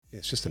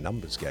it's just a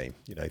numbers game.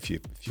 If you're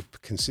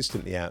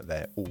consistently out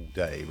there all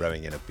day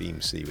rowing in a beam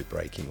sea with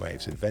breaking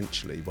waves,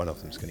 eventually one of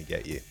them's going to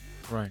get you.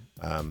 Right.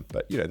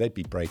 But they'd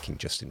be breaking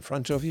just in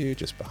front of you,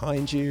 just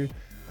behind you,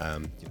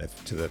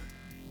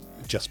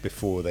 just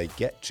before they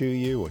get to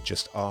you, or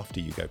just after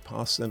you go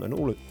past them. And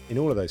in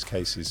all of those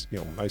cases,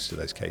 most of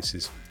those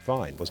cases,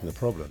 fine, wasn't a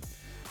problem.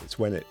 It's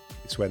when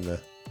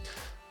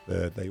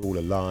they all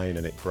align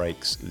and it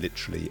breaks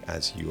literally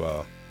as you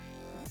are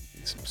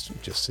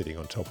just sitting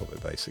on top of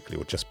it, basically,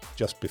 or just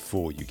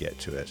before you get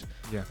to it.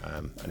 Yeah.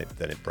 And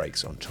then it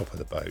breaks on top of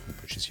the boat and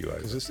pushes you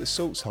over. Because the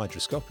salt's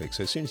hygroscopic,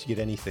 so as soon as you get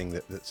anything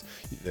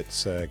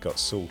that's got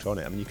salt on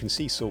it, I mean, you can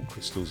see salt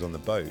crystals on the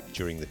boat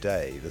during the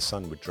day. The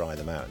sun would dry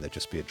them out, and there'd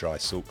just be a dry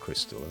salt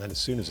crystal. And then as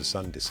soon as the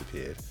sun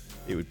disappeared,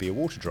 it would be a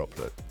water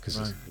droplet, because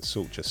the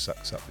salt just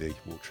sucks up the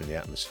water in the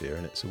atmosphere,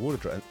 and it's a water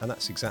droplet. And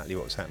that's exactly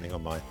what was happening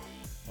on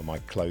my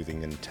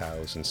clothing and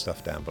towels and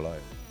stuff down below.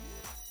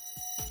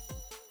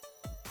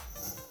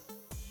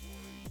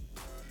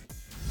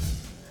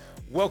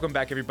 Welcome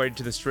back, everybody,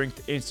 to the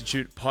Strength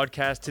Institute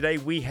podcast. Today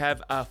we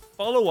have a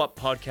follow-up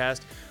podcast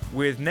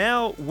with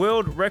now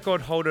world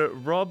record holder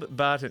Rob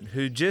Barton,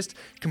 who just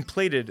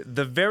completed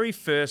the very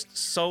first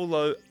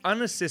solo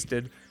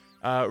unassisted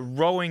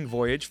rowing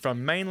voyage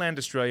from mainland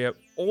Australia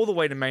all the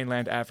way to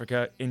mainland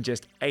Africa in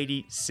just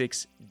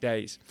 86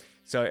 days.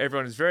 So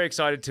everyone is very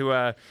excited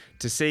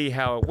to see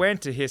how it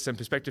went, to hear some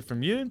perspective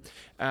from you.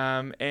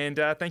 And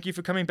thank you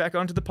for coming back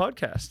onto the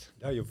podcast.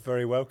 No, you're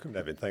very welcome,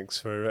 Nevin. Thanks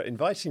for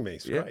inviting me.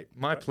 It's great.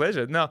 My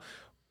pleasure. Now,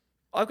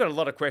 I've got a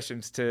lot of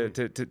questions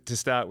to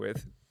start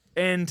with.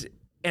 And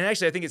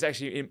actually, I think it's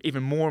actually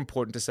even more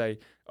important to say,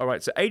 all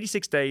right, so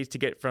 86 days to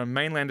get from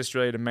mainland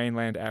Australia to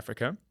mainland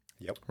Africa.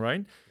 Yep.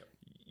 Right? Yep.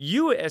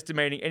 You were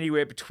estimating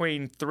anywhere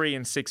between 3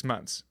 and 6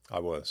 months. I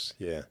was,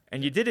 yeah.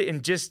 And you did it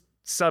in just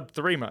sub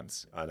 3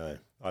 months. I know.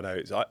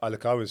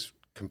 I was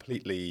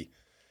completely,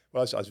 I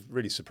was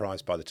really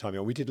surprised by the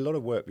timing. We did a lot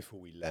of work before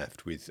we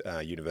left with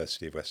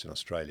University of Western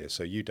Australia.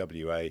 So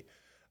UWA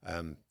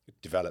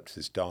developed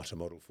this data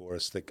model for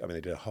us. They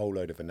did a whole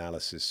load of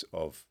analysis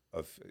of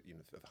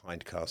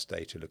hindcast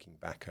data looking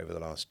back over the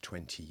last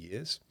 20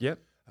 years. Yep.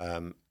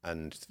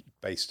 And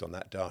based on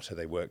that data,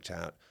 they worked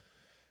out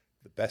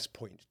the best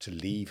point to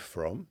leave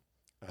from,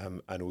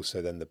 and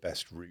also then the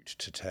best route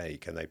to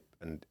take.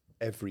 And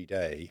every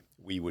day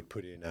we would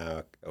put in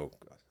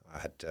I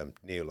had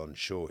Neil on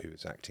shore, who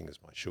was acting as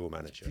my shore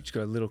manager. Just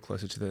go a little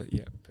closer to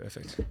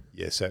perfect.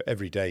 Yeah, so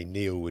every day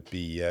Neil would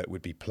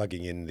be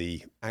plugging in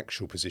the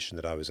actual position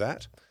that I was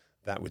at.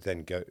 That would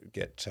then go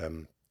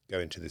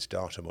into this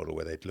data model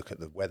where they'd look at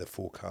the weather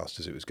forecast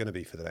as it was going to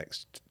be for the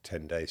next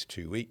 10 days,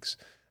 2 weeks.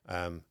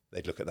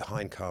 They'd look at the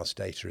hindcast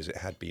data as it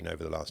had been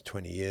over the last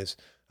 20 years.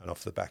 And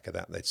off the back of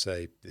that, they'd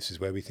say, this is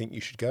where we think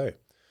you should go.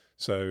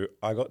 So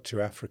I got to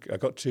Africa. I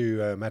got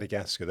to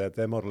Madagascar.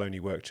 Their model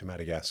only worked to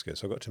Madagascar.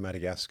 So I got to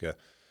Madagascar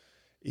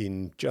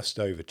in just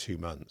over 2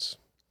 months.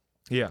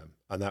 Yeah.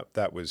 And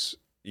that was,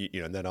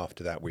 and then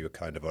after that, we were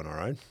kind of on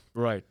our own.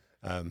 Right.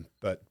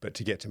 But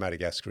to get to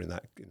Madagascar in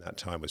that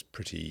time was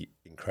pretty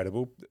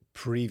incredible.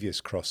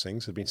 Previous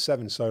crossings, there had been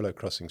 7 solo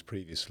crossings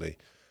previously.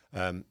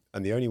 And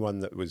the only one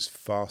that was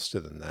faster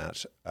than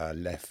that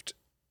left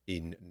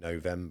in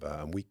November.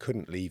 And we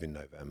couldn't leave in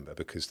November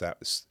because that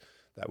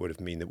would have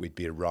meant that we'd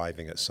be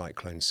arriving at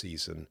cyclone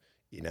season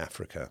in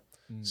Africa.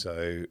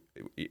 So,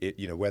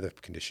 weather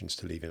conditions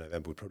to leave in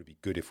November would probably be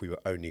good if we were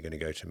only going to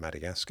go to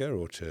Madagascar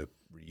or to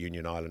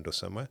Reunion Island or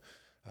somewhere.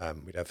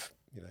 We'd have,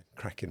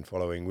 cracking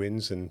following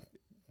winds, and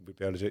we'd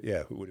be able to do it.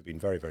 Yeah, it would have been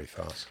very, very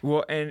fast.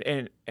 Well,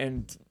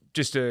 and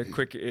just a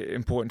quick,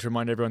 important to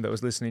remind everyone that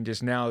was listening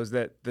just now is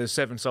that the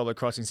 7 solo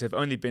crossings have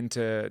only been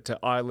to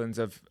islands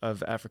of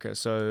Africa.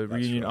 So that's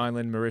Reunion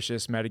Island,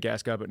 Mauritius,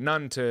 Madagascar, but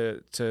none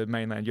to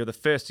mainland. You're the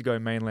first to go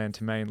mainland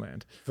to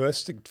mainland.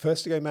 First to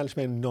go mainland to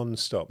mainland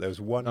non-stop. There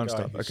was one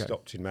guy who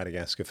stopped in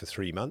Madagascar for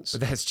 3 months.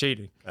 But that's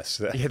cheating.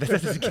 Yeah,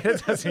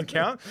 that doesn't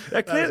count.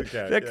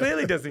 That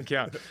clearly doesn't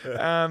count.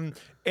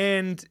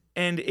 And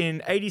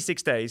in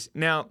 86 days,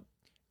 now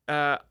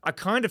I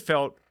kind of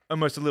felt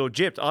almost a little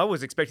gypped. I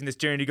was expecting this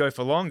journey to go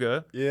for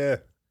longer. Yeah.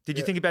 Did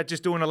you think about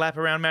just doing a lap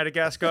around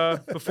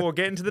Madagascar before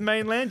getting to the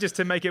mainland, just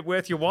to make it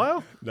worth your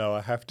while? No,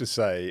 I have to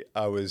say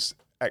I was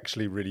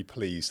actually really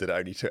pleased that it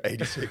only took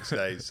 86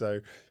 days.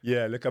 So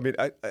yeah, look, I mean,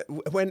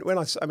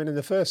 in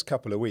the first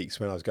couple of weeks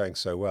when I was going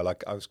so well,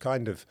 I was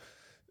kind of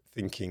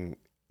thinking,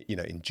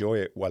 enjoy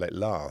it while it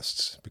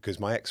lasts, because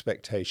my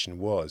expectation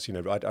was,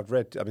 I've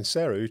read,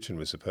 Sarah Uten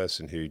was the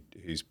person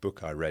whose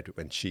book I read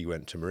when she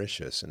went to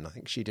Mauritius, and I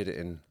think she did it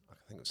in,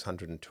 it was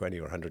 120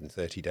 or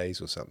 130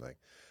 days or something.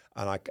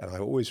 And I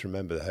always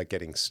remember her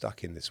getting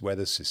stuck in this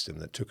weather system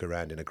that took her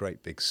around in a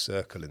great big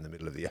circle in the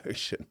middle of the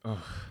ocean.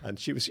 Oh. And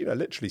she was,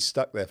 literally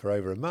stuck there for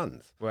over a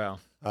month. Wow.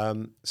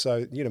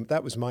 So,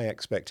 that was my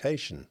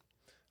expectation.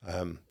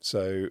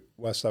 So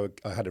whilst I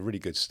had a really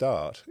good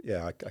start,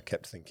 I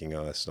kept thinking,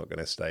 it's not going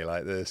to stay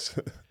like this.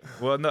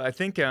 Well, no, I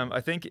think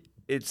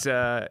it's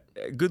a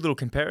good little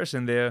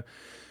comparison there.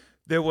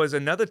 there was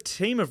another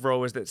team of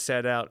rowers that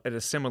set out at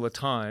a similar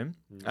time,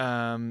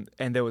 and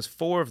there was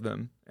 4 of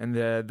them, and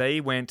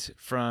they went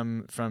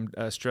from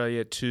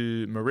Australia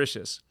to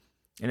Mauritius,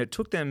 and it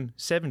took them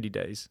 70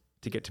 days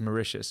to get to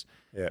Mauritius.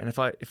 Yeah. And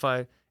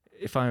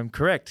if I'm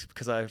correct,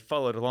 because I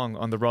followed along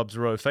on the Rob's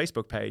Row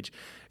Facebook page,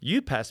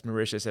 you passed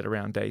Mauritius at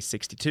around day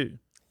 62.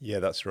 Yeah,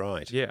 that's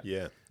right. Yeah.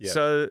 Yeah.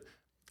 So,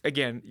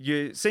 again,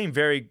 you seem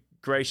very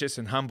gracious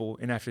and humble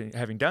in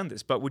having done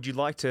this, but would you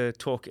like to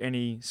talk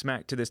any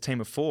smack to this team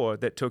of 4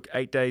 that took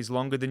 8 days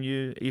longer than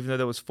you, even though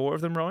there was 4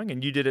 of them rowing,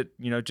 and you did it,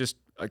 just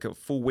like a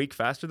full week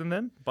faster than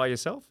them by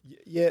yourself?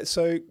 Yeah,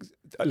 so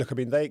look, I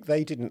mean,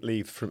 they didn't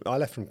leave from, I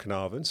left from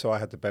Carnarvon, so I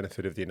had the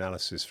benefit of the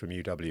analysis from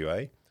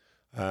UWA.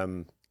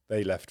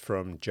 They left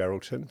from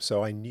Geraldton,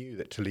 so I knew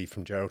that to leave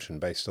from Geraldton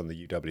based on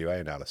the UWA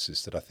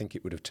analysis, that I think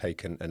it would have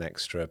taken an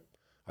extra,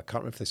 I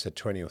can't remember if they said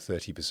 20 or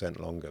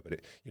 30% longer, but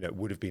it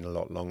would have been a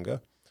lot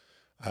longer.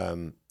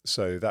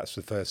 So that's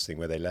the first thing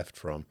where they left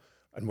from.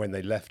 And when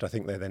they left, I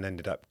think they then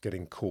ended up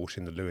getting caught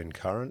in the Lewin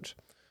Current,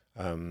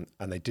 and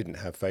they didn't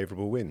have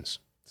favourable winds.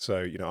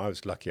 So, I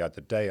was lucky. I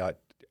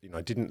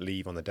didn't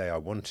leave on the day I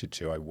wanted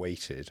to. I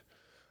waited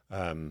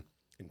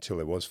until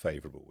there was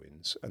favourable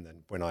winds. And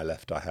then when I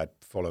left, I had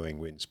following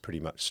winds pretty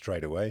much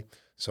straight away.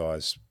 So I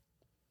was,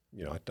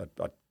 I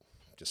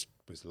just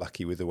was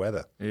lucky with the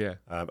weather. Yeah.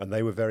 And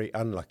they were very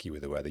unlucky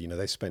with the weather.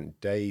 They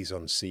spent days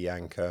on sea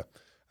anchor,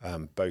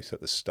 both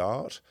at the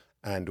start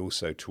and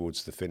also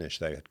towards the finish.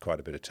 They had quite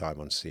a bit of time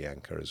on sea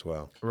anchor as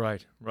well.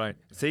 Right.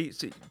 See,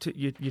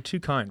 you're too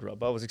kind,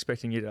 Rob. I was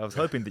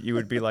hoping that you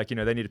would be like,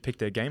 they need to pick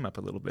their game up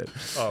a little bit.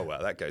 Oh,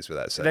 well, that goes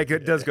without saying.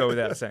 That does go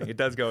without saying. It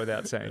does go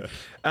without saying.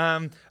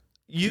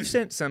 You've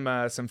sent some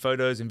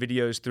photos and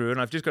videos through,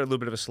 and I've just got a little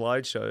bit of a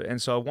slideshow,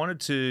 and so I wanted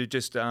to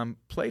just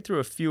play through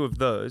a few of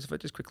those. If I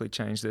just quickly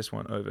change this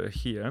one over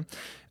here.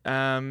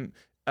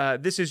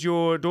 This is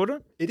your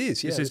daughter? It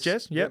is, yeah. This is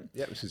Jess? Yep.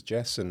 Yeah, this is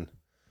Jess. And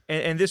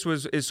this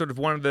is sort of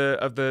one of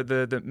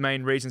the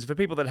main reasons. For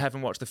people that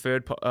haven't watched the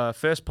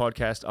first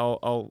podcast,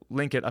 I'll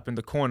link it up in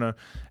the corner.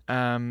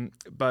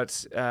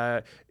 But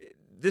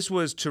this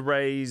was to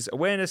raise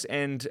awareness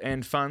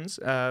and funds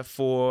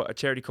for a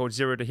charity called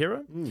Zero to Hero,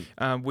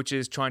 which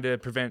is trying to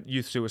prevent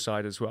youth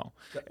suicide as well.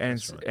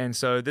 That's right. And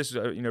so this is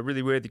a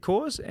really worthy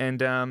cause. And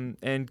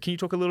can you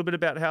talk a little bit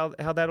about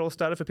how that all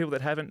started for people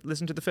that haven't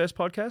listened to the first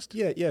podcast?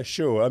 Yeah,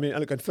 sure. I mean,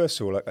 look, and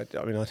first of all, I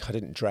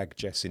didn't drag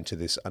Jess into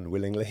this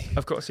unwillingly.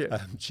 Of course, yeah. I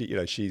think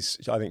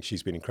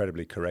she's been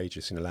incredibly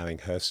courageous in allowing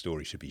her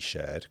story to be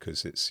shared,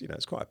 because it's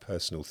quite a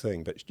personal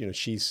thing. But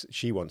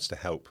she wants to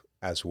help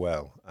as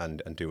well and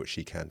do what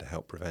she can to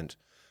help prevent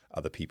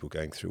other people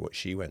going through what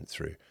she went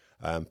through.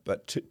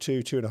 But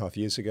 2.5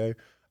 years ago,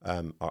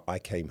 I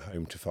came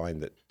home to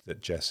find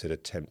that Jess had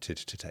attempted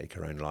to take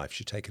her own life.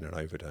 She'd taken an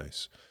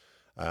overdose.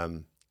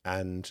 And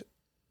on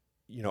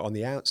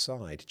the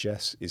outside,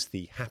 Jess is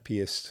the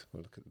happiest.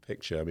 Well, look at the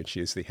picture. I mean,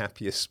 she is the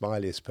happiest,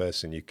 smiliest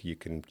person you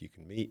can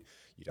meet.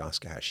 You'd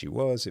ask her how she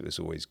was. It was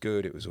always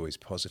good. It was always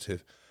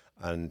positive.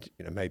 And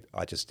maybe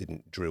I just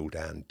didn't drill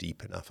down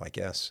deep enough, I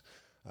guess.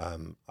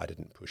 I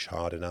didn't push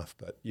hard enough,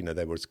 but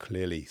there was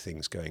clearly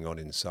things going on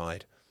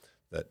inside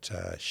that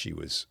she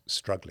was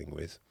struggling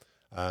with,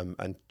 and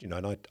I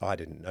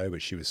didn't know,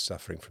 but she was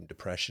suffering from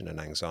depression and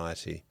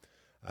anxiety,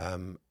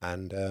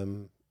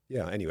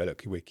 Anyway,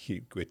 look, we're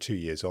 2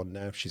 years on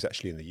now. She's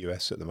actually in the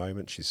US at the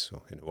moment. She's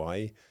in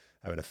Hawaii,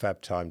 having a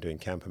fab time doing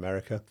Camp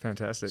America.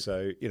 Fantastic.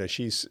 So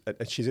she's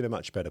in a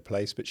much better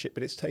place, but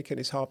it's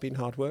been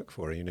hard work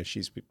for her.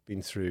 She's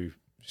been through.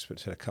 She's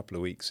spent a couple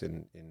of weeks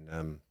in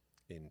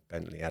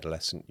Bentley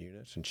Adolescent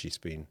Unit, and she's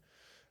been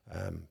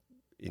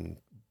in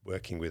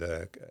working with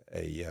a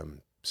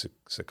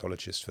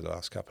psychologist for the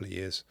last couple of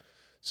years.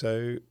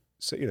 So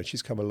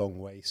she's come a long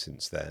way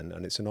since then,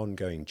 and it's an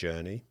ongoing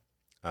journey.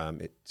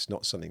 It's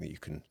not something that you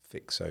can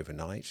fix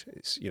overnight.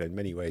 It's in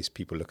many ways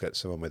people look at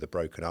someone with a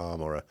broken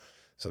arm or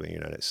something.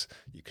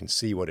 You can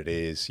see what it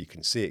is, you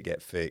can see it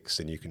get fixed,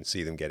 and you can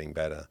see them getting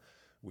better.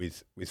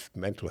 With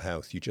mental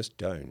health, you just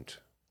don't.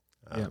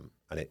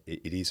 And it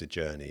is a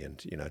journey,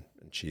 and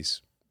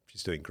she's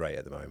doing great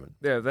at the moment.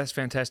 Yeah, that's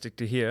fantastic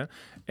to hear.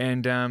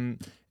 And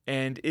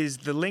is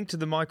the link to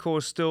the My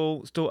Cause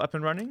still up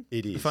and running?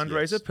 It is. The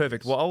fundraiser? Yes.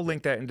 Perfect. Well, I'll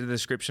link that into the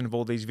description of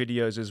all these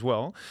videos as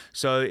well.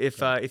 So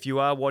if you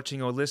are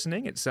watching or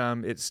listening, it's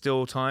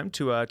still time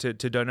to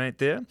donate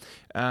there.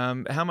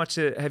 How much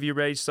have you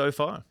raised so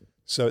far?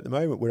 So at the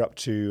moment, we're up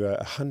to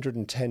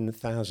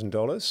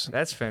 $110,000.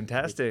 That's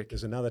fantastic.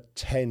 There's another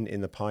 10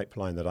 in the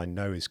pipeline that I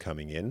know is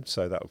coming in,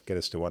 so that will get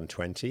us to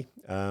 120.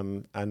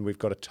 And we've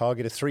got a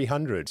target of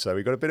 300, so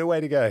we've got a bit of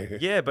way to go.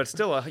 Yeah, but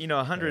still,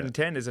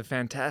 110 is a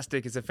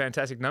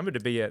fantastic number to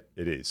be at.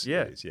 It is.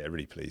 Yeah. It is. Yeah,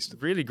 really pleased.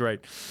 Really great.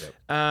 Yep.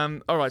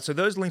 All right, so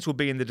those links will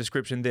be in the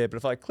description there. But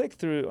if I click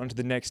through onto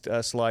the next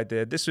slide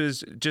there, this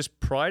was just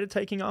prior to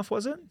taking off,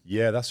 was it?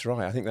 Yeah, that's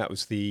right. I think that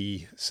was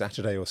the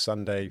Saturday or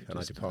Sunday, and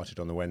I departed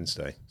on the Wednesday.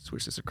 Wednesday.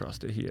 Switch this across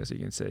to here so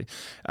you can see.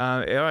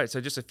 All right,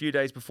 so just a few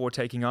days before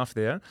taking off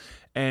there,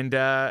 and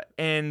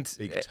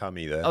Big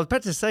tummy there. I was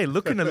about to say,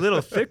 looking a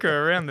little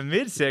thicker around the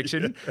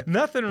midsection.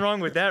 Nothing wrong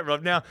with that,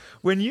 Rob. Now,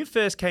 when you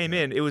first came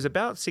in, it was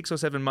about 6 or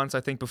 7 months,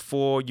 I think,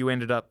 before you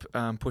ended up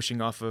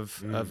pushing off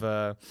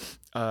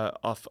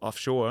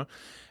offshore.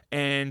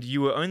 And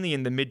you were only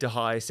in the mid to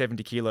high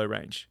 70 kilo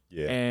range.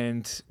 Yeah.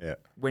 And Yeah.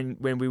 when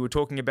we were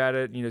talking about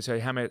it, so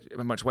how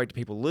much weight do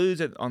people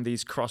lose on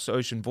these cross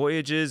ocean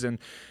voyages? And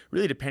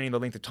really depending on the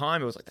length of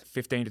time, it was like that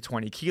 15 to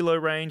 20 kilo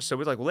range. So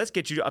we're like, well, let's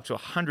get you up to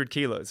 100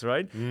 kilos,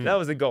 right? That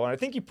was the goal. And I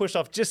think you pushed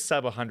off just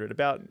sub 100,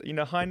 about,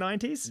 high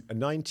 90s?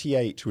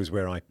 98 was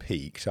where I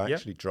peaked. I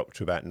actually dropped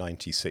to about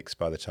 96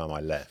 by the time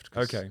I left.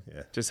 Okay.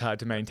 Yeah. Just hard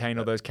to maintain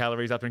all those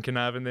calories up in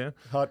Carnarvon there?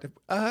 Hard to,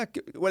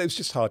 well, it was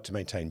just hard to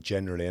maintain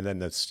generally. And then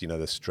there's,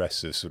 the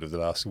stress of sort of the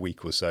last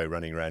week or so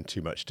running around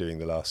too much doing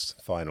the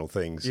last final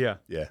things. Yeah.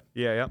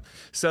 Yeah.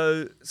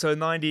 So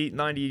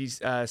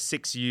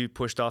 96 you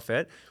pushed off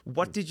at.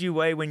 What did you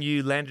weigh when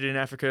you landed in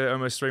Africa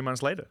almost 3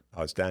 months later?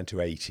 I was down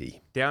to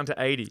 80. Down to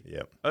 80.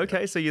 Yep.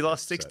 Okay, so you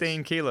lost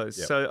 16 kilos.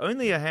 Yep. So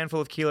only a handful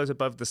of kilos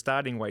above the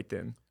starting weight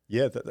then.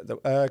 Yeah.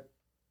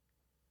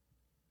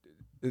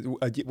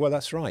 Well,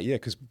 that's right. Yeah,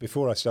 because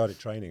before I started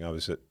training, I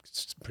was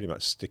pretty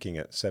much sticking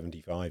at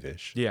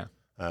 75-ish. Yeah.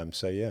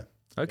 So yeah.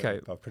 Okay.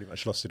 Yeah, I've pretty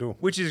much lost it all.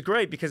 Which is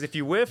great because if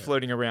you were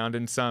floating around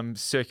in some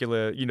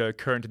circular,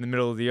 current in the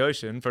middle of the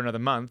ocean for another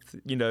month,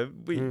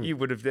 you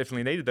would have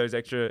definitely needed those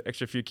extra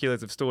few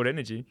kilos of stored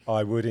energy.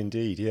 I would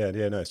indeed. Yeah.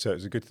 No. So it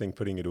was a good thing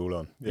putting it all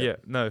on. Yeah.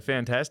 No,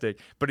 fantastic.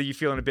 But are you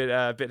feeling a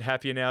bit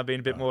happier now, being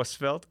a bit more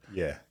svelte?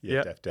 Yeah.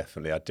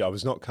 Definitely. I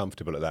was not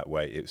comfortable at that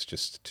weight. It was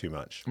just too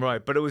much.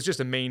 Right, but it was just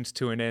a means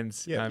to an end.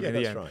 Yeah, in the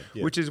that's end, right.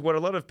 Yeah. Which is what a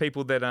lot of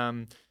people that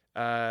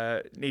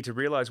need to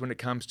realize when it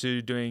comes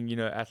to doing,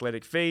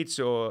 athletic feats,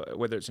 or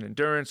whether it's an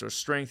endurance or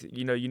strength,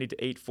 you need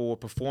to eat for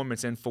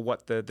performance and for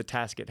what the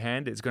task at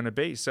hand is going to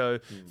be. So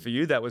for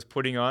you, that was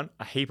putting on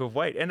a heap of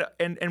weight.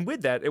 And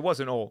with that, it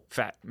wasn't all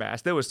fat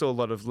mass. There was still a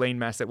lot of lean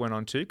mass that went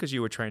on too, because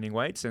you were training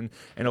weights and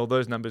all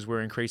those numbers were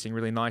increasing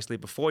really nicely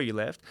before you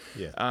left.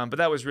 Yeah. But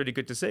that was really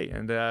good to see.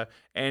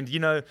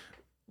 And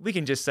we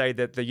can just say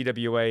that the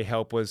UWA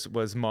help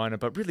was minor,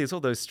 but really it's all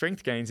those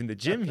strength gains in the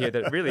gym here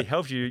that really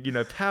helped you,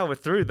 power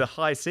through the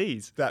high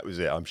seas. That was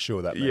it. I'm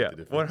sure that made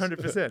the difference.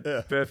 100%.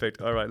 Yeah. Perfect.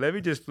 All right, let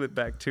me just flip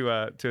back to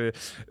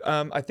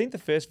I think the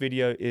first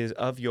video is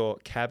of your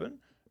cabin.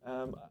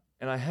 And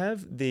I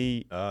have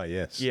the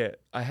yes. Yeah,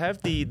 I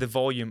have the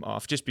volume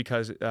off just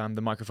because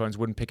the microphones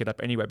wouldn't pick it up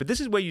anyway. But this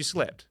is where you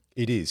slept.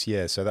 It is,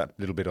 yeah. So that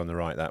little bit on the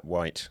right, that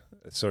white,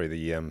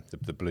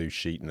 the blue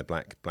sheet and the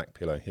black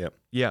pillow. Yep.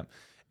 Yeah.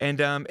 And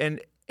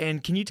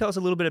can you tell us a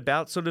little bit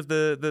about sort of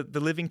the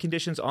living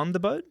conditions on the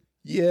boat?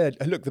 Yeah,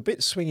 look, the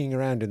bit swinging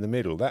around in the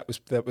middle, that was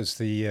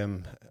the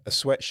a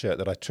sweatshirt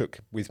that I took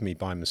with me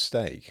by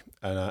mistake,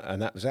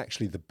 and that was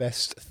actually the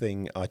best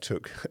thing I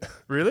took.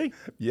 Really?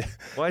 Yeah.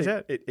 Why is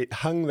that? It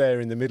hung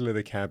there in the middle of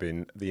the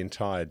cabin the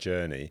entire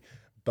journey,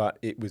 but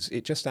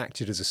it just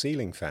acted as a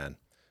ceiling fan,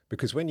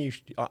 because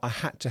I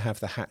had to have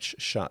the hatch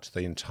shut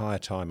the entire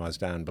time I was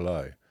down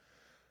below,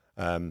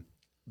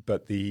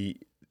 but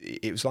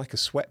it was like a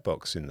sweat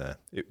box in there.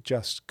 It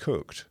just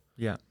cooked.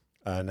 Yeah.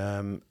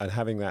 And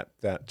having that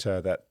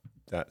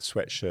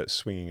sweatshirt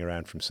swinging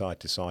around from side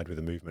to side with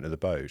the movement of the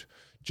boat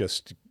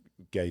just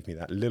gave me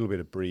that little bit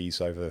of breeze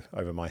over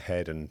my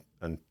head and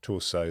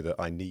torso that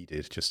I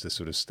needed just to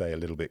sort of stay a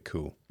little bit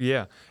cool.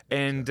 Yeah,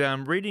 and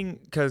reading,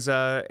 because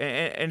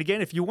and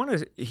again, if you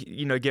want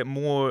to get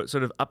more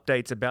sort of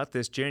updates about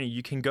this journey,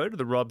 you can go to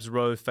the Rob's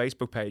Row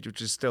Facebook page,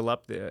 which is still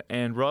up there,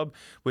 and Rob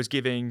was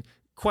giving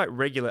quite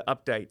regular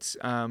updates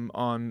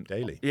on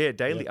daily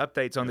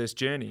updates on this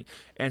journey.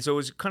 And so it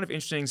was kind of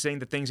interesting seeing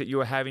the things that you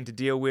were having to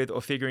deal with or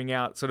figuring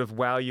out sort of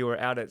while you were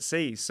out at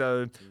sea.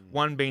 So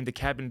one being the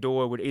cabin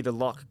door would either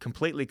lock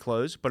completely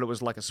closed, but it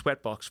was like a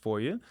sweat box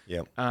for you.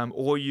 Yep.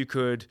 Or you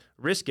could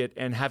risk it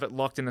and have it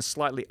locked in a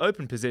slightly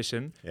open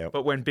position. Yep.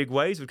 But when big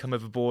waves would come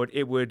overboard,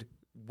 it would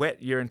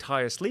wet your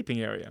entire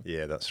sleeping area.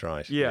 Yeah, that's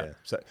right. Yeah.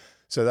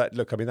 So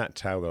that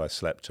towel that I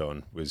slept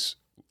on was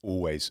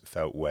always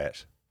felt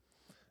wet.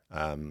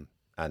 And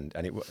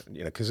it,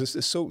 because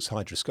the salt's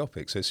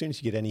hygroscopic, so as soon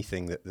as you get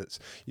anything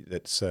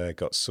that's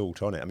got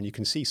salt on it, I mean, you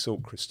can see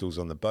salt crystals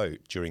on the boat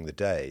during the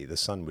day. The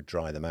sun would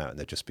dry them out, and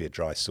there'd just be a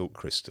dry salt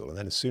crystal. And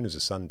then as soon as the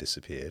sun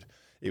disappeared,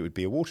 it would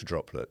be a water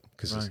droplet,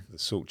 because the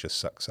salt just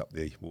sucks up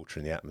the water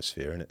in the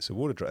atmosphere, and it's a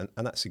water droplet.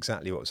 And that's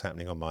exactly what was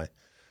happening on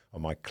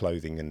my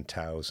clothing and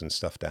towels and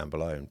stuff down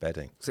below and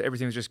bedding. So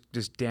everything was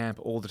just damp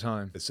all the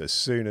time. It's as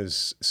soon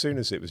as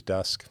it was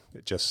dusk,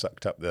 it just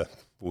sucked up the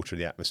water in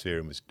the atmosphere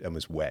and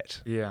was wet.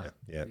 Yeah.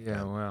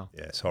 Wow.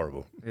 Yeah, it's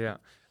horrible. Yeah.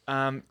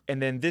 And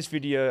then this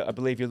video, I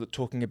believe you're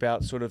talking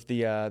about sort of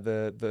the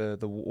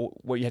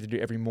what you had to do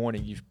every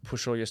morning. You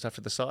push all your stuff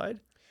to the side.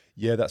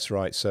 Yeah, that's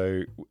right.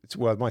 So,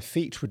 my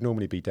feet would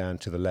normally be down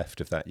to the left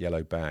of that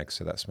yellow bag.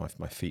 So that's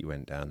my feet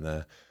went down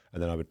there.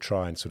 And then I would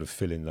try and sort of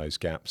fill in those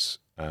gaps.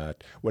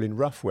 In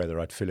rough weather,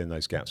 I'd fill in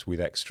those gaps with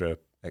extra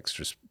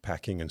extra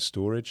packing and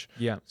storage.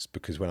 Yeah. It's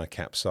because when I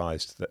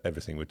capsized, that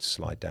everything would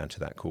slide down to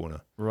that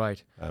corner.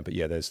 Right. But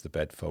yeah, there's the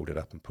bed folded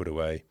up and put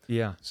away.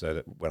 Yeah. So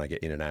that when I get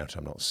in and out,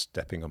 I'm not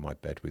stepping on my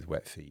bed with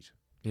wet feet.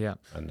 Yeah.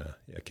 And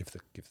give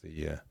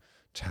the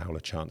towel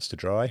a chance to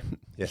dry.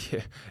 Yeah.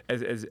 Yeah.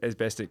 As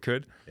best it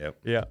could. Yep.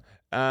 Yeah.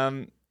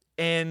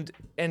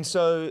 And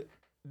so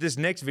this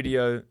next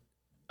video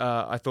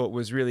I thought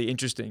was really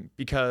interesting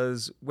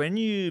because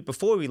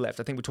before we left,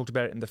 I think we talked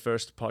about it in the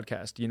first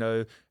podcast,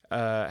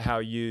 how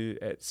you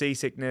at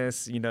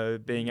seasickness,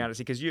 being out at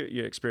sea, because you're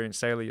an experienced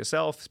sailor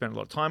yourself, spent a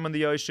lot of time on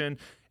the ocean,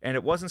 and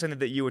it wasn't something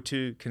that you were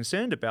too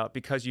concerned about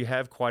because you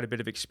have quite a bit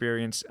of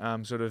experience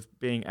sort of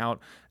being out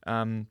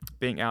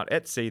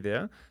at sea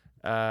there.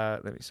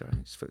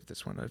 Let's flip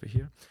this one over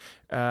here.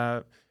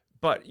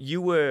 But you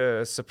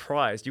were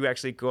surprised. You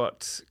actually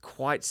got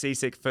quite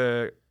seasick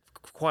for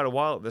quite a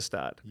while at the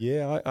start.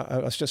 Yeah, I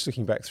was just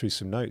looking back through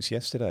some notes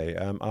yesterday.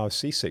 I was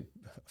seasick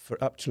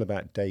for up till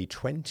about day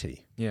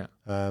 20. Yeah.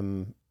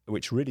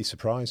 Which really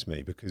surprised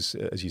me because,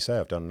 as you say,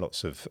 I've done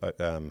lots of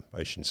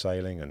ocean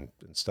sailing and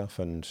stuff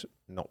and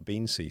not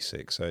been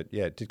seasick. So,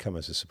 yeah, it did come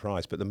as a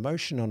surprise. But the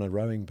motion on a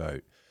rowing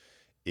boat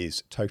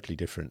is totally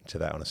different to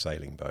that on a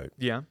sailing boat.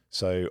 Yeah.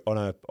 So on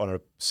a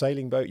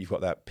sailing boat, you've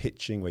got that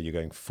pitching where you're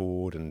going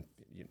forward and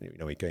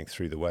you're going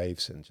through the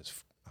waves and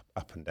just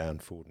up and down,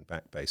 forward and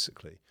back,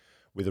 basically.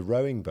 With a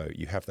rowing boat,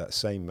 you have that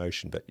same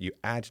motion, but you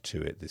add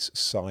to it this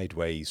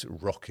sideways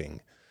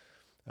rocking,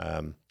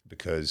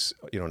 because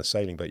on a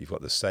sailing boat you've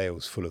got the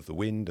sails full of the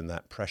wind, and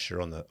that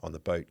pressure on the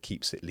boat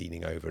keeps it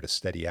leaning over at a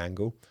steady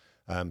angle.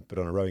 But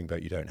on a rowing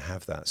boat you don't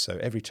have that. So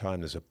every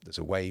time there's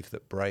a wave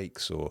that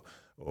breaks or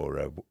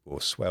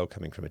swell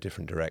coming from a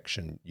different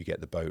direction, you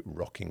get the boat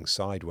rocking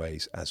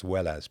sideways as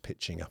well as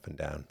pitching up and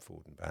down,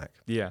 forward and back.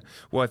 Yeah.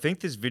 Well, I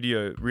think this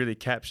video really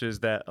captures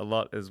that a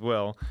lot as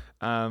well.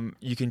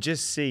 You can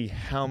just see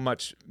how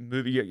much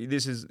movement.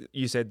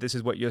 You said this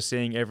is what you're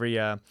seeing every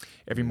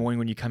morning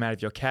when you come out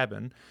of your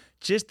cabin.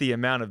 Just the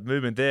amount of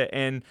movement there.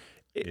 And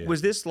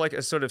was this like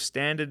a sort of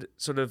standard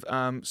sort of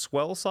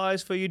swell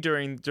size for you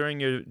during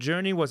your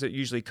journey? Was it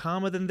usually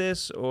calmer than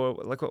this, or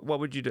like what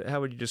would you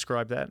how would you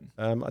describe that?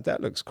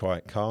 That looks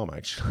quite calm,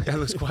 actually. That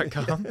looks quite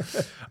calm.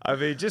 I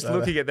mean, just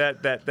looking at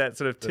that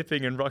sort of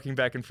tipping and rocking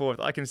back and forth,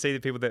 I can see the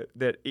people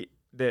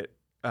that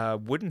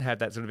wouldn't have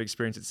that sort of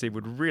experience at sea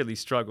would really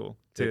struggle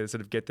to sort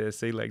of get their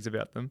sea legs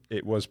about them.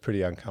 It was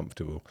pretty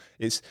uncomfortable.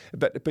 I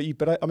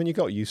mean, you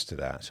got used to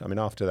that. I mean,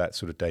 after that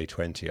sort of day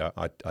 20,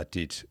 I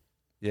did.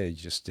 Yeah, you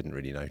just didn't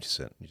really notice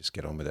it. You just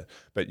get on with it.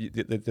 But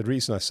the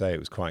reason I say it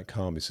was quite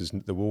calm is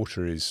the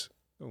water is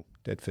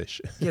dead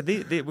fish. Yeah,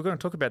 we're going to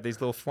talk about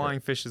these little flying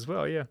fish as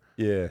well. Yeah.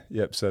 Yeah.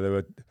 Yep. So there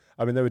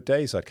were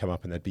days I'd come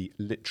up and there'd be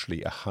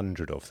literally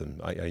 100 of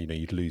them.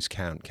 You'd lose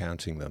count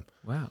counting them.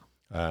 Wow.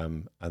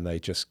 And they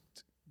just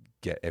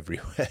get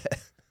everywhere.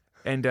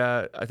 And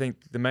I think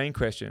the main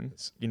question,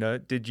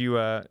 did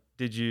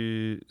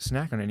you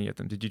snack on any of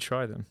them? Did you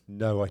try them?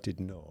 No, I did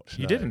not.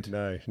 You didn't?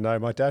 No.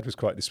 My dad was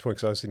quite disappointed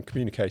because I was in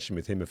communication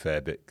with him a fair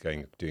bit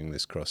doing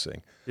this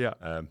crossing. Yeah.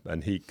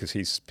 And because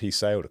he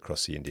sailed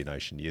across the Indian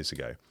Ocean years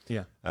ago.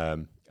 Yeah.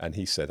 And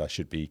he said I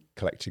should be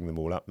collecting them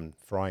all up and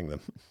frying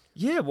them.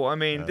 Yeah, well, I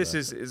mean, this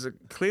is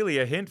clearly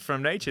a hint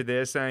from nature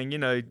there saying,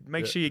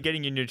 make sure you're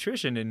getting your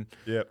nutrition in.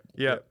 Yeah.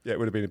 It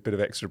would have been a bit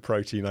of extra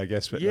protein, I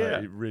guess, but no,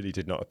 it really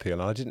did not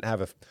appeal. And I didn't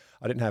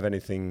have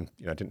anything,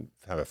 I didn't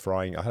have a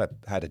frying. I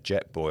had a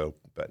jet boil,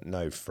 but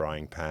no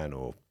frying pan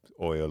or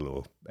oil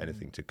or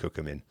anything to cook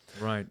them in.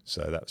 Right.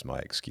 So that was my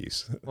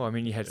excuse. Well, I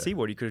mean, you had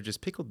seawater. You could have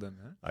just pickled them.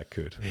 Huh? I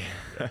could.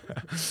 Yeah.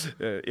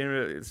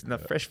 It's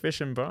enough fresh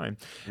fish and brine.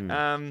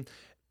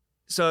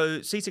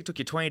 So seasick took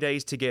you 20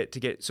 days to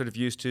get sort of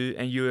used to,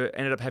 and you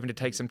ended up having to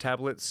take some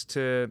tablets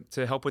to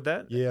help with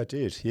that? Yeah, I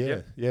did.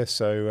 Yeah.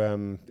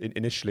 So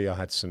initially I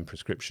had some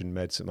prescription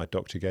meds that my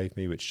doctor gave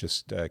me, which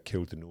just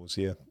killed the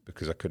nausea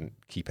because I couldn't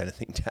keep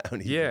anything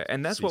down. Yeah,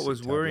 and that's what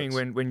was worrying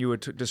when you were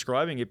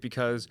describing it,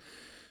 because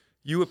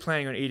you were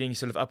planning on eating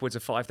sort of upwards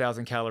of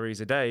 5,000 calories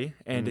a day,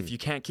 and if you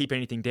can't keep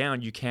anything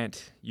down, you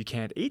can't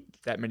eat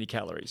that many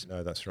calories.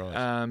 No, that's right.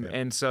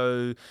 And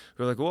so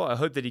we're like, well, I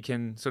hope that he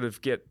can sort of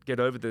get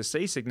over the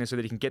seasickness so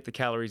that he can get the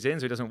calories in,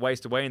 so he doesn't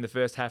waste away in the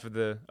first half of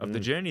the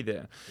journey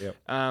there.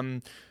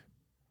 Yep.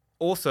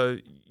 Also,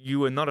 you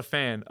were not a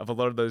fan of a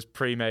lot of those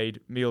pre-made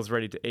meals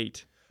ready to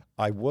eat.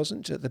 I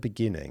wasn't at the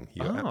beginning.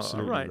 You're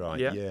absolutely right.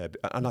 Yeah.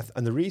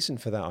 And the reason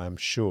for that, I'm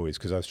sure, is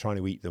because I was trying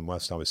to eat them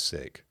whilst I was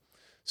sick.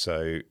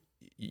 So,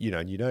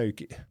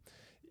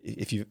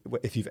 if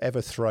you've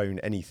ever thrown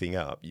anything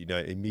up, it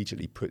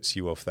immediately puts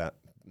you off that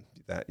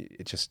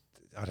it just,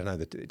 I don't know,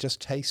 it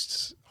just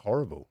tastes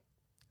horrible.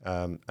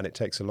 And it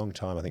takes a long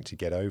time, I think, to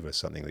get over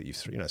something that you've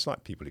thrown. It's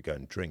like people who go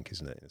and drink,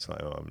 isn't it? It's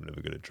like, I'm never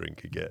going to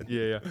drink again.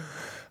 Yeah.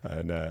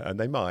 And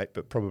they might,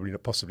 but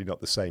possibly not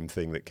the same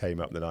thing that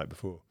came up the night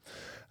before.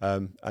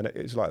 And it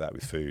was like that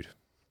with food.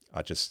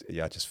 I just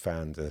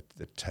found the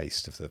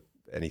taste of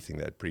anything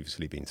that had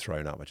previously been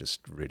thrown up, I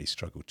just really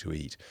struggled to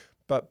eat.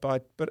 but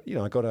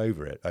I got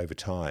over it over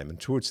time. And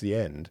towards the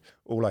end,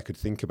 all I could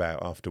think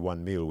about after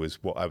one meal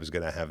was what I was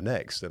going to have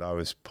next, and I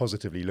was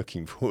positively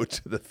looking forward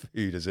to the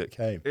food as it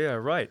came. Yeah,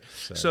 right.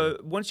 So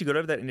once you got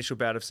over that initial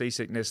bout of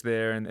seasickness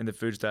there, and the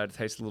food started to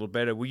taste a little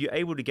better, were you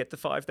able to get the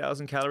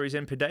 5,000 calories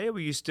in per day, or were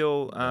you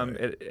still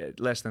at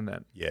less than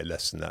that? Yeah,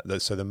 less than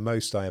that. So the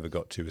most I ever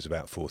got to was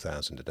about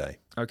 4,000 a day.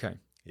 Okay.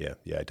 Yeah.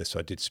 So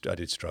I did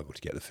struggle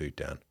to get the food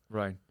down.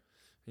 Right.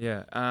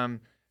 Yeah.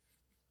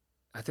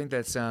 I think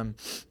that's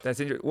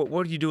interesting.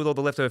 What did you do with all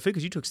the leftover food?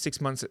 Because you took 6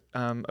 months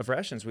of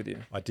rations with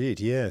you. I did,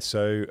 yeah.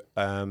 So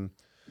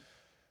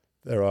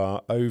there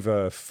are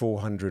over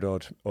 400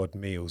 odd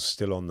meals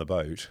still on the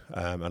boat,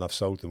 and I've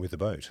sold them with the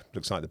boat.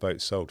 Looks like the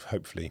boat's sold.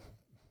 Hopefully,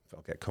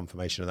 I'll get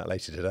confirmation of that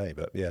later today.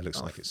 But yeah, it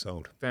looks like it's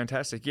sold.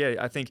 Fantastic. Yeah,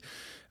 I think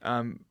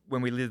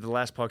when we did the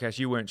last podcast,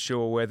 you weren't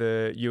sure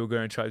whether you were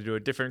going to try to do a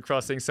different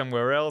crossing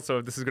somewhere else, or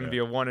if this is going to be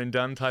a one and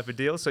done type of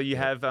deal. So you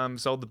have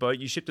sold the boat.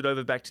 You shipped it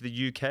over back to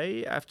the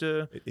UK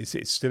after. It's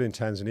still in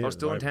Tanzania. Oh,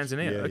 still in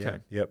Tanzania. Yeah, okay.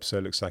 Yeah. Yep. So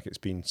it looks like it's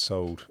been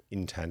sold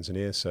in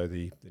Tanzania. So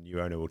the new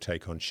owner will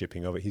take on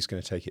shipping of it. He's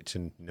going to take it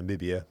to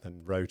Namibia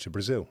and row to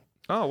Brazil.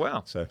 Oh,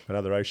 wow. So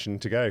another ocean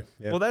to go.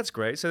 Yeah. Well, that's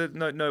great. So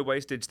no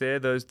wastage there.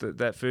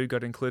 That food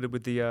got included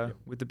with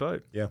the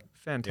boat. Yeah.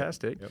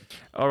 Fantastic. Yep.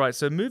 All right.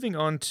 So moving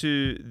on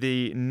to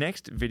the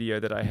next video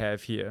that I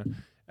have here.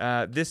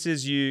 This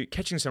is you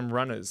catching some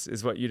runners,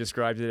 is what you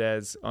described it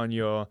as on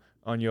your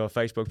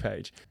Facebook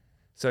page.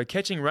 So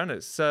catching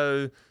runners.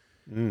 So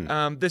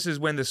this is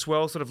when the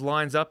swell sort of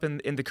lines up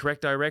in the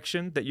correct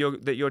direction that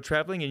you're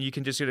traveling, and you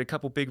can just get a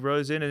couple big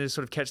rows in and just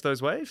sort of catch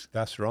those waves.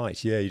 That's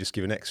right. Yeah, you just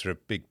give an extra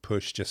big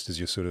push just as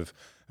you're sort of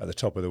at the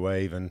top of the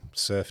wave and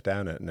surf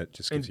down it, and it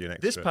just gives you an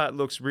extra. This part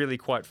looks really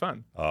quite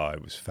fun. Oh,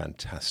 it was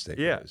fantastic.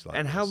 Yeah. It was like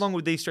and how long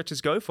would these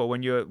stretches go for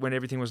when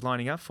everything was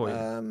lining up for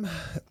you?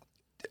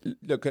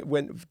 Look,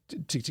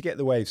 to get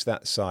the waves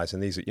that size,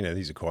 and these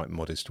are quite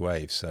modest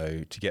waves,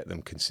 so to get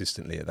them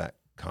consistently at that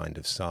kind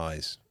of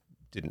size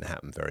didn't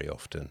happen very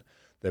often.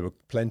 There were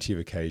plenty of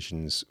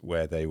occasions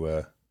where they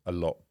were a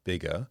lot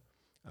bigger,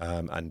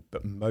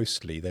 but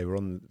mostly they were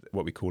on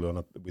what we call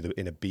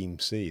in a beam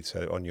sea,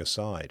 so on your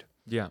side.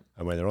 Yeah.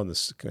 And when they're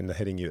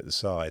hitting you at the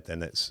side,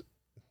 then it's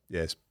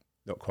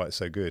not quite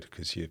so good,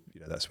 because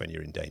that's when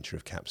you're in danger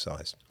of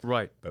capsize.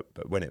 Right.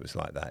 But when it was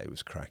like that, it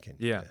was cracking.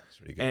 Yeah. It's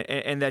really good.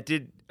 And that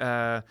did.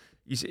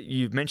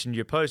 You mentioned in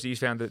your post that you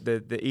found that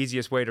the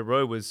easiest way to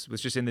row was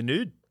just in the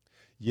nude.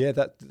 Yeah,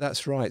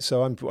 that's right.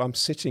 So I'm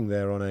sitting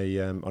there on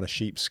a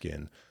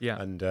sheepskin.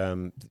 Yeah. And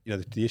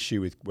the issue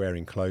with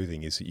wearing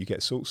clothing is that you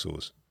get salt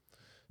sores.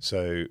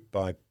 So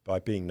by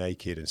being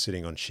naked and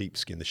sitting on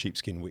sheepskin, the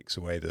sheepskin wicks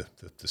away the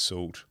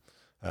salt,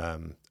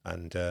 you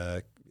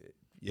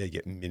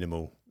get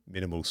minimal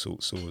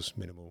salt sores,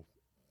 minimal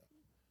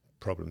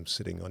problems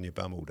sitting on your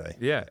bum all day.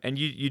 Yeah, and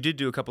you did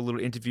do a couple of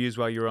little interviews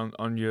while you're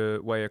on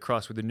your way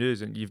across with the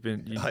news, and you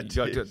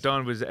got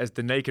Don was as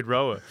the naked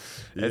rower,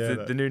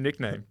 as the new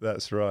nickname.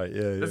 That's right.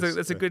 Yeah,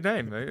 that's a good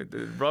name, eh?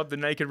 Rob the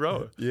naked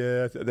rower.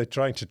 Yeah, they're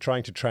trying to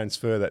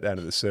transfer that down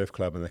to the surf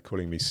club, and they're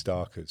calling me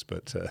Starkers,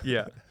 but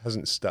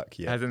hasn't stuck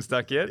yet. Hasn't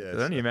stuck yet. Yeah,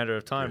 it's only a matter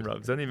of time, Rob.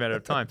 It's only a matter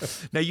of time.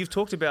 Now you've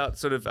talked about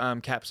sort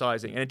of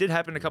capsizing, and it did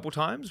happen a couple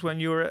times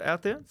when you were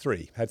out there.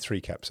 Had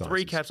three capsizes.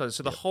 Three capsizes.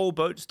 So the whole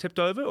boat just tipped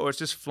over, or it's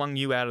just flung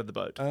you out of the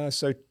boat?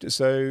 So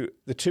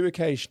the two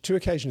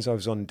occasions I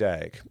was on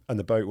deck and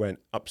the boat went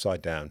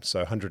upside down, so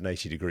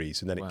 180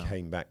 degrees, and then it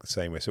came back the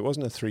same way. So it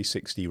wasn't a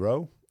 360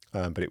 roll,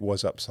 but it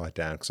was upside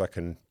down, because I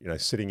can,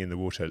 sitting in the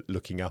water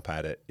looking up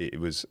at it, it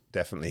was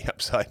definitely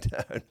upside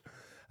down.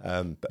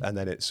 And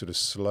then it sort of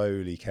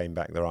slowly came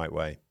back the right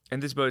way.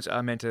 And these boats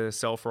are meant to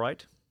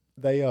self-right?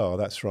 They are,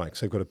 that's right.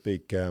 So they've got a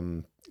big,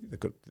 they've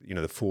got,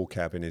 the fore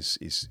cabin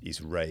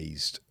is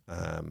raised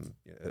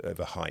of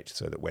a height,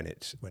 so that when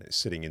it's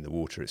sitting in the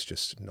water, it's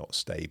just not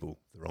stable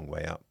the wrong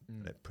way up,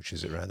 and it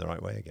pushes it around the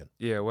right way again.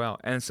 Yeah, wow.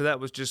 And so that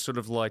was just sort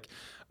of like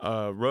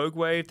a rogue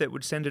wave that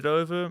would send it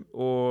over,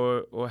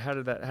 or how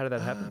did that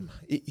happen?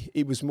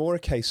 It was more a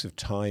case of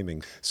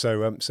timing.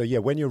 So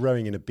when you're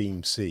rowing in a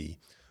beam sea,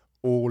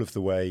 all of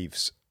the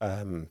waves,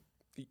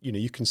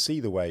 you can see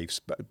the waves,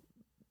 but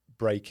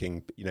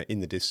breaking, in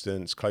the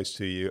distance, close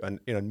to you, and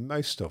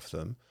most of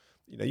them,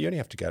 you only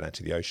have to go down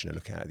to the ocean and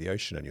look out at the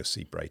ocean, and you'll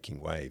see breaking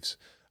waves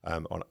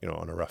on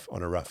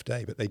a rough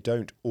day. But they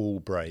don't all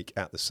break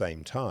at the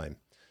same time.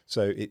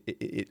 So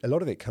a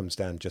lot of it comes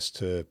down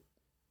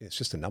it's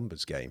just a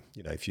numbers game.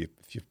 If you're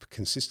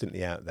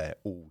consistently out there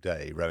all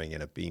day rowing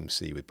in a beam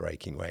sea with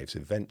breaking waves,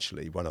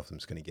 eventually one of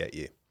them's going to get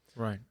you.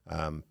 Right.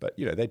 But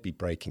they'd be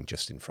breaking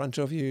just in front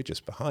of you,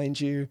 just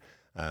behind you,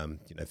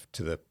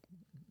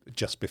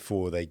 just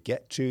before they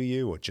get to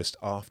you, or just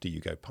after you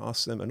go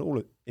past them, and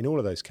in all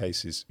of those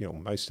cases,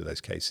 most of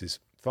those cases,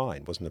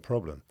 fine, wasn't a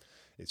problem.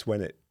 It's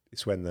when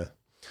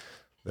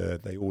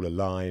they all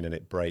align and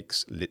it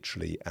breaks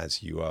literally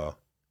as you are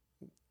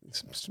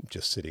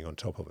just sitting on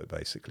top of it,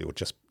 basically, or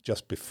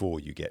just before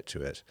you get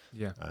to it.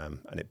 Yeah.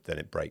 And then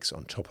it breaks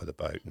on top of the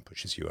boat and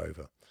pushes you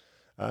over.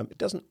 It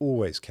doesn't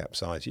always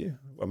capsize you.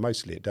 Well,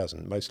 mostly it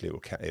doesn't. Mostly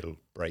it'll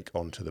break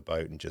onto the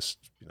boat and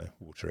just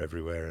water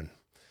everywhere and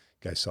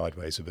go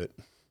sideways a bit.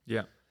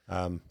 Yeah.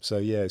 So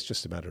yeah, it's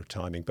just a matter of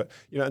timing. But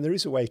and there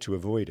is a way to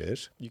avoid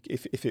it.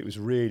 If it was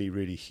really,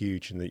 really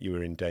huge and that you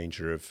were in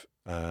danger of,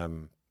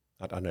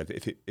 I don't know,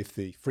 if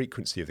the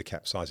frequency of the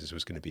capsizes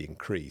was going to be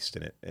increased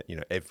and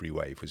every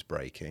wave was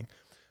breaking,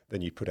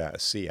 then you put out a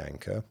sea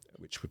anchor,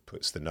 which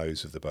puts the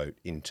nose of the boat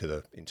into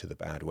the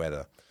bad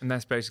weather. And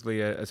that's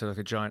basically a sort of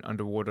a giant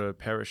underwater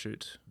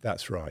parachute.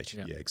 That's right.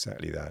 Yeah,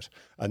 exactly that.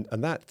 And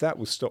that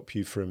will stop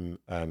you from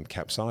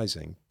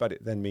capsizing, but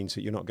it then means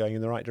that you're not going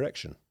in the right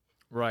direction.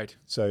 Right.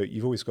 So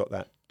you've always got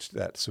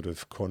that sort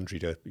of quandary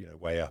to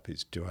weigh up: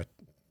 is do I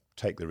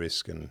take the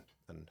risk and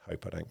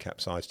hope I don't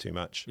capsize too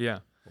much? Yeah.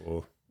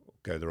 Or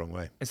go the wrong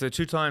way. And so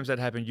 2 times that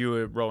happened, you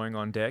were rowing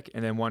on deck,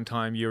 and then 1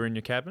 time you were in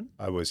your cabin?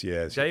 I was,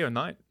 yeah. Day or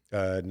night?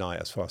 Night. I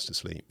was fast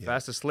asleep. Yeah.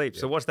 Fast asleep.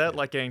 So what's that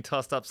like, getting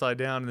tossed upside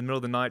down in the middle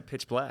of the night,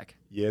 pitch black?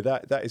 Yeah,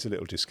 that is a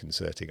little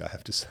disconcerting, I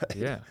have to say.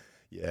 Yeah.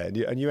 Yeah,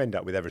 and you end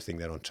up with everything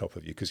then on top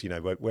of you, because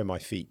where my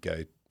feet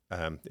go,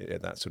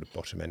 at that sort of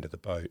bottom end of the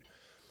boat,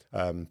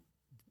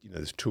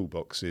 there's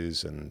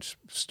toolboxes and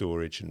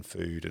storage and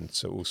food and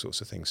so all sorts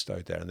of things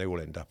stowed there, and they all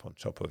end up on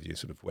top of you,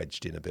 sort of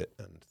wedged in a bit,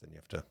 and then you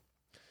have to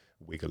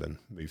wiggle and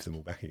move them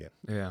all back again.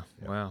 Yeah.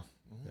 Wow.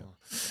 Yeah.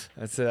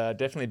 That's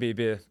definitely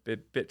be a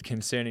bit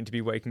concerning to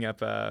be waking up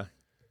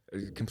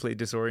completely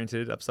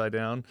disoriented, upside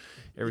down,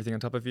 everything on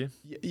top of you.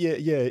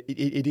 Yeah,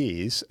 it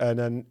is,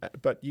 and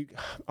but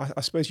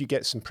I suppose you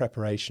get some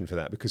preparation for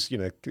that, because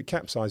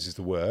capsize is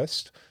the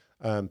worst,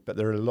 but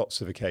there are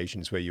lots of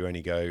occasions where you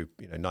only go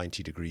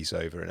 90 degrees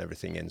over and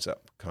everything ends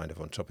up kind of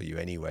on top of you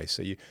anyway.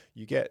 So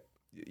you get.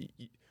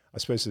 I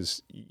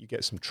suppose you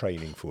get some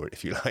training for it,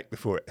 if you like,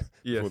 before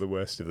the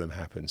worst of them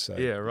happens. So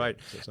yeah, right.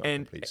 So it's not a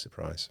complete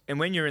surprise. And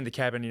when you're in the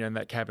cabin, and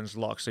that cabin's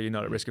locked, so you're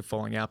not at risk of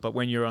falling out. But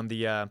when you're on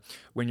the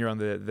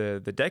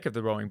deck of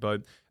the rowing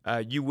boat,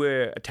 you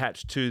were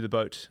attached to the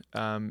boat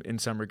in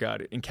some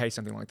regard, in case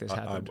something like this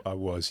happened. I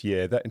was,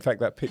 yeah. In fact,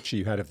 that picture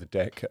you had of the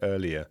deck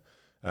earlier,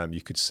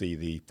 you could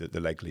see the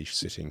leg leash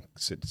sitting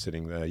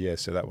there. Yeah,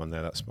 so that one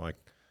there, that's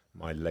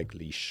my leg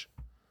leash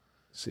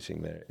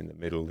sitting there in the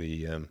middle.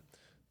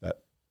 That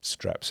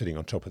strap sitting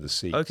on top of the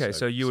seat. Okay,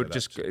 so you would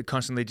just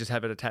constantly just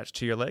have it attached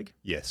to your leg?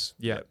 Yes.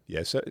 Yeah.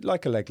 Yeah, so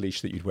like a leg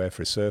leash that you'd wear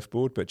for a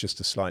surfboard, but just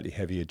a slightly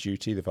heavier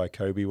duty, the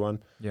Vycobi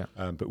one. Yeah.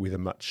 But with a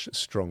much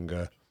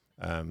stronger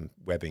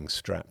webbing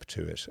strap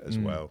to it as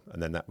well.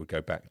 And then that would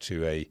go back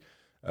to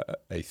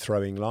a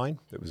throwing line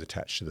that was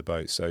attached to the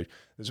boat. So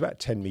there's about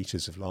 10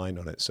 meters of line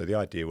on it. So the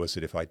idea was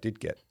that if I did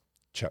get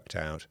chucked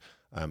out,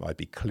 I'd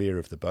be clear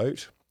of the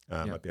boat.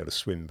 I'd be able to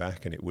swim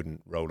back and it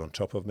wouldn't roll on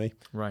top of me.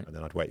 Right. And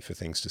then I'd wait for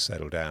things to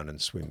settle down and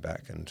swim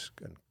back and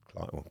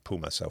climb, or pull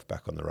myself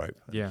back on the rope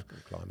and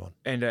climb on.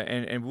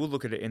 And we'll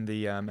look at it in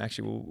the,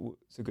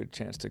 it's a good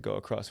chance to go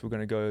across. We're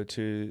going to go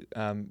to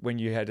when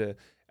you had to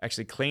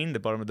actually clean the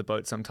bottom of the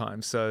boat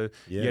sometimes. So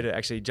you had to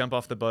actually jump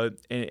off the boat,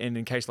 and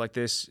in case like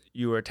this,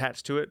 you were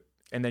attached to it,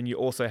 and then you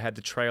also had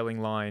the trailing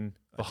line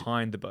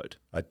behind the boat.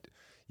 I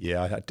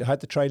had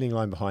the trailing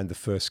line behind the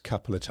first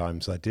couple of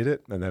times I did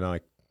it, and then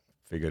I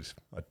figured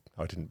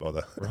I didn't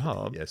bother.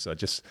 Rob, yes, I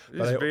just.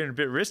 It's being a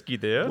bit risky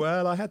there.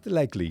 Well, I had the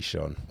leg leash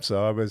on,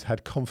 so I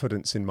had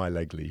confidence in my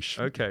leg leash.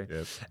 Okay.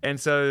 Yep. And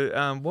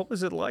so, what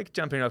was it like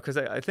jumping off? Because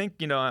I think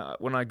when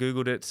I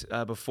googled it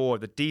before,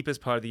 the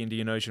deepest part of the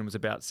Indian Ocean was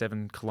about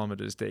 7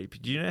 kilometers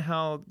deep. Do you know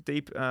how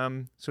deep,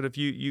 sort of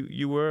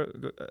you were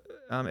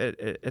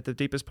at the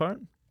deepest part?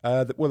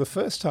 Well, the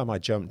first time I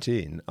jumped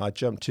in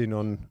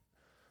on.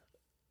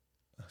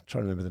 I'm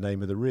trying to remember the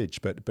name of the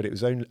ridge, but it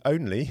was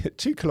only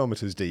 2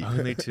 kilometers deep.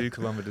 Only 2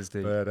 kilometers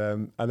deep. But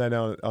and then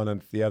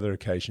on the other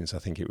occasions, I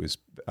think it was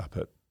up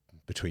at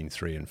between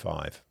 3 and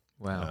 5.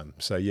 Wow.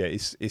 So yeah,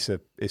 it's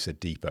a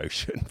deep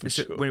ocean for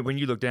sure. When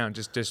you look down,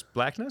 just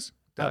blackness?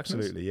 Darkness?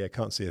 Absolutely, yeah,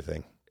 can't see a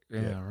thing.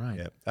 Yeah, right.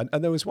 Yeah,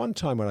 and there was one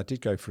time when I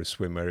did go for a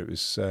swim where it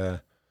was.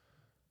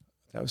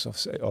 That was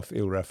off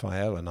Ile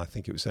Raphael, and I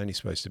think it was only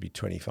supposed to be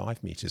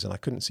 25 metres, and I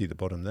couldn't see the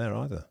bottom there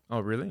either.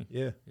 Oh, really?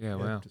 Yeah.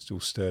 Wow. Just all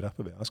stirred up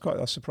a bit. I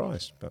was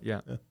surprised. But yeah.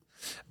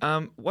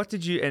 What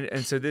did you,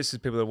 and so this is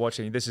people that are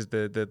watching, this is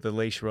the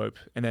leash rope,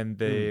 and then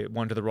the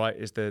one to the right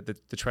is the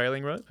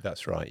trailing rope?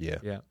 That's right, yeah.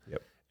 Yeah.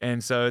 Yep.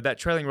 And so that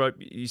trailing rope,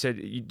 you said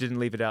you didn't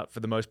leave it out for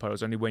the most part. It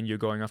was only when you're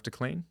going off to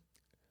clean?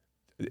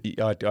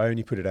 I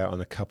only put it out on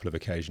a couple of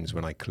occasions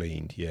when I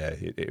cleaned. Yeah,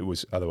 it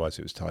was, otherwise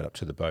it was tied up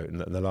to the boat. And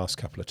the last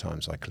couple of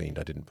times I cleaned,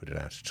 I didn't put it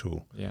out at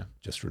all. Yeah,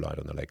 just relied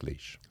on the leg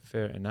leash.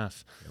 Fair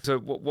enough. Yep. So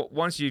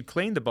once you'd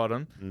cleaned the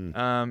bottom,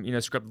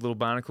 scrubbed the little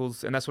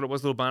barnacles, and that's what it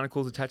was, little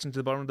barnacles attaching to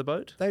the bottom of the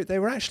boat? They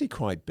were actually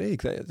quite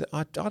big.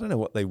 I don't know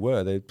what they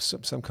were. They're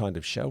some kind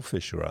of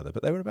shellfish or other,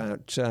 but they were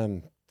about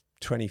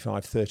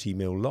 25, 30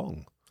 mil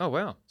long. Oh,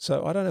 wow.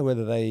 So I don't know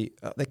whether they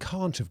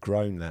can't have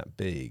grown that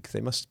big. They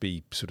must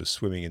be sort of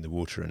swimming in the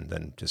water and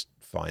then just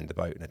find the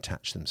boat and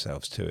attach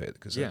themselves to it,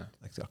 because I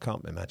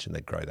can't imagine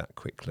they'd grow that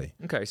quickly.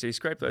 Okay, so you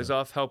scrape those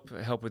off, help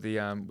with the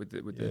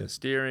the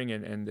steering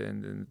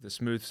and the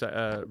smooth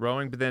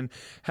rowing. But then,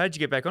 how did you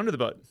get back onto the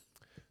boat?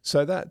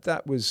 So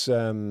that was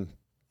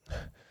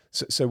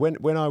so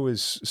when I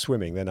was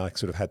swimming, then I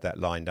sort of had that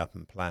lined up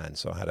and planned.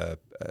 So I had a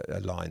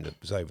line that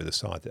was over the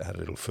side that had a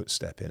little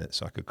footstep in it,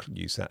 so I could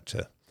use that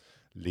to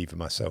lever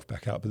myself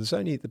back up. But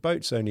the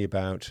boat's only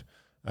about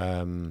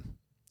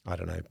I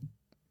don't know,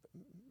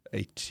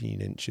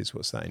 18 inches.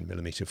 What's that in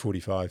millimeter?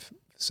 45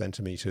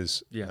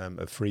 centimeters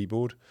of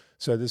freeboard.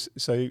 So it's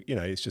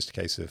just a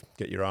case of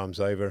get your arms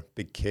over,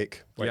 big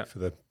kick, wait for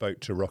the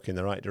boat to rock in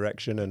the right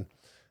direction,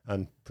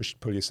 and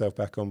pull yourself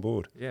back on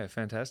board. Yeah,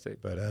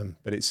 fantastic. But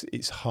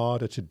it's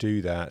harder to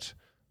do that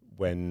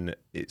when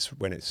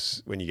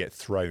you get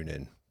thrown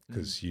in,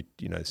 because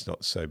it's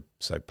not so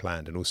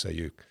planned, and also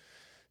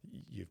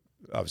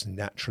I was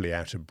naturally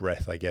out of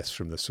breath, I guess,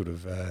 from the sort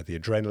of the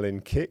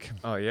adrenaline kick.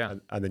 Oh yeah,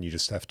 and then you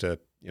just have to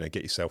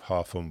get yourself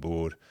half on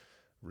board,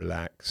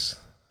 relax,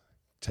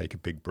 take a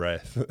big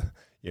breath,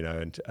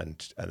 and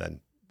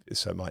then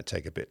so it might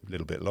take a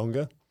little bit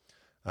longer,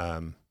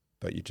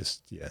 but you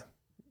just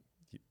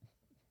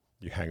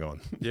you hang on.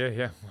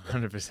 Yeah,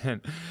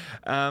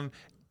 100%.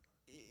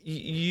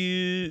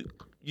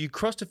 You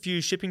crossed a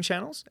few shipping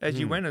channels as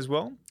you went as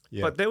well.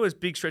 Yeah. But there was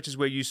big stretches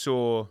where you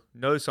saw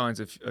no signs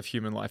of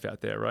human life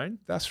out there, right?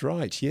 That's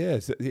right,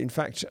 yeah. In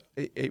fact,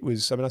 it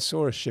was, I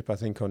saw a ship, I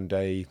think, on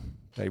day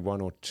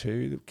 1 or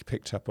 2 that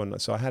picked up on,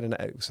 so I had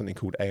something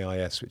called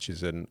AIS, which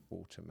is an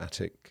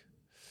automatic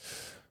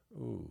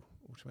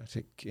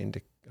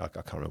I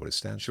can't remember what it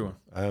stands for.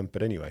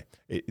 But anyway,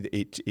 I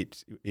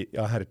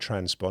had a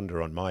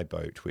transponder on my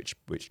boat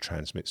which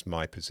transmits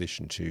my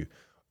position to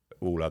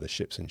all other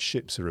ships, and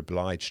ships are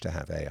obliged to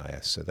have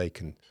AIS,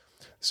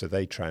 so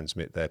they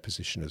transmit their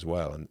position as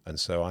well. And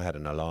so I had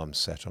an alarm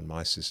set on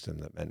my system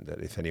that meant that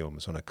if anyone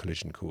was on a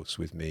collision course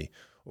with me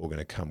or going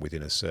to come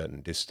within a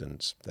certain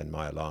distance, then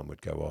my alarm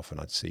would go off and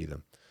I'd see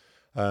them.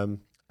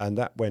 And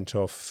that went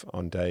off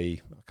on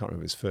day, I can't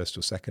remember if it was first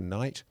or second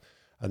night,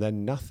 and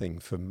then nothing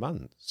for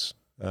months.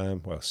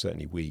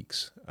 Certainly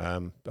weeks.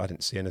 I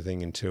didn't see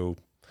anything until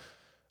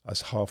I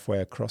was halfway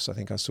across. I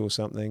think I saw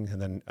something,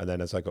 and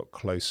then as I got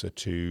closer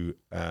to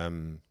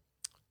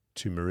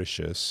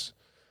Mauritius,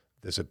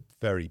 there's a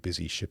very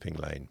busy shipping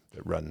lane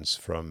that runs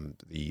from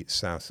the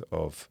south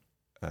of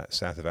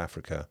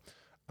Africa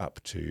up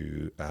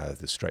to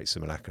the Straits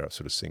of Malacca, up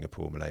sort of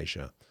Singapore,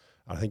 Malaysia.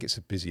 I think it's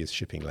the busiest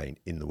shipping lane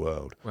in the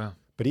world. Wow.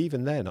 But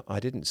even then, I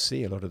didn't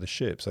see a lot of the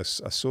ships.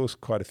 I saw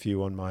quite a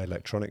few on my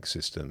electronic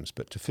systems,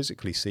 but to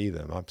physically see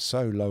them, I'm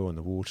so low on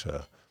the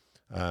water.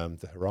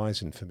 The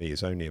horizon for me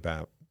is only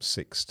about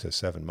 6 to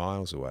 7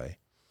 miles away.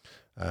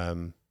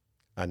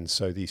 And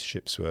so these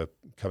ships were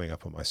coming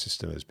up on my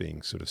system as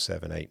being sort of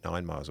 7, 8,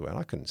 9 miles away, and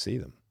I couldn't see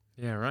them.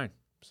 Yeah, right.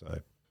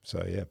 So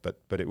yeah, but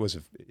it was,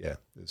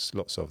 there's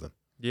lots of them.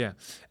 Yeah.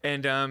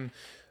 And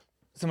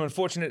some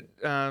unfortunate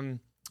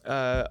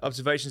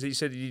observations that you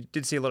said you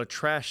did see a lot of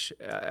trash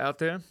out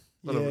there,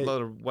 a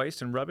lot of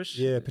waste and rubbish.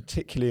 Yeah,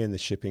 particularly in the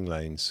shipping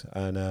lanes.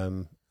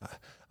 And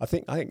I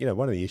think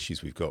one of the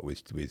issues we've got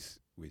with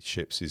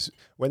ships is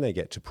when they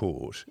get to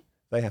port,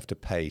 they have to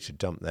pay to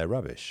dump their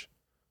rubbish.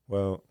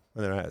 Well,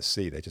 when they're out at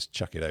sea, they just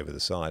chuck it over the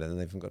side and then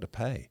they haven't got to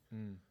pay.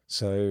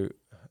 So,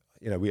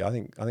 I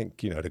think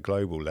at a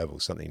global level,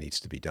 something needs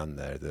to be done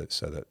there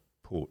so that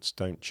ports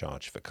don't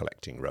charge for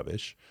collecting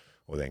rubbish,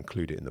 or they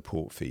include it in the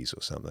port fees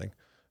or something,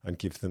 and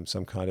give them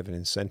some kind of an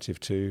incentive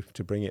to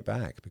bring it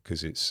back,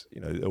 because it's,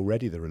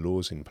 already there are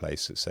laws in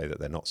place that say that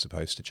they're not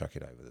supposed to chuck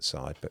it over the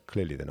side, but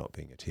clearly they're not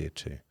being adhered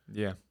to.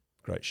 Yeah.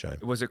 Great shame.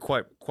 Was it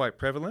quite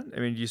prevalent? I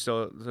mean, you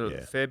saw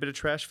a fair bit of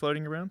trash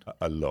floating around?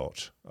 A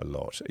lot.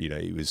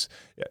 It was,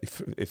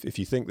 if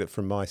you think that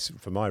from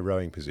my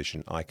rowing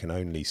position, I can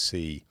only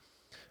see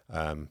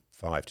 5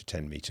 to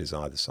 10 meters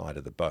either side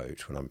of the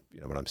boat when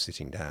I'm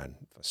sitting down.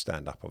 If I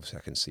stand up, obviously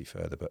I can see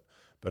further,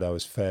 but I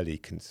was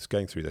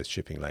going through those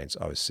shipping lanes,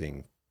 I was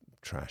seeing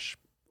trash,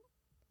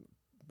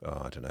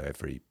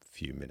 every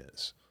few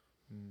minutes.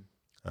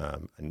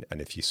 And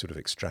if you sort of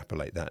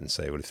extrapolate that and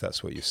say, well, if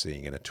that's what you're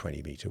seeing in a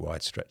 20-meter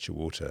wide stretch of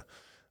water,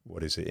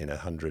 what is it in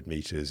 100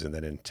 meters and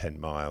then in 10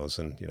 miles?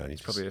 And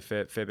it's probably a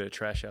fair bit of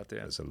trash out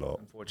there. There's a lot,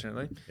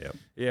 unfortunately.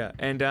 Yeah.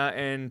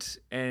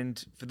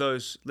 And for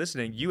those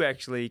listening, you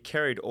actually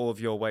carried all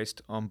of your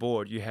waste on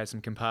board. You had some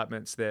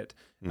compartments that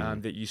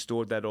that you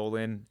stored that all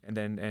in, and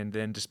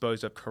then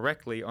disposed of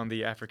correctly on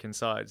the African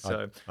side.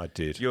 So I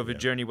did. Your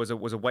journey was a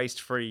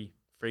waste-free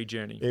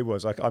journey. It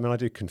was. I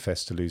do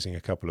confess to losing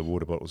a couple of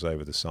water bottles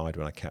over the side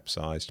when I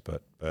capsized,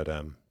 but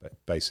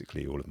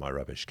basically all of my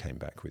rubbish came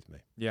back with me.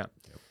 Yeah.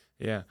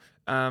 Yeah.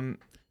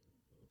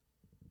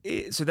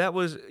 So that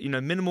was,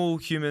 minimal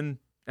human,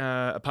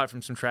 apart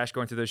from some trash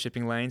going through those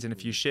shipping lanes and a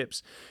few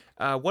ships.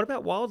 What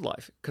about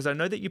wildlife? Because I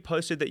know that you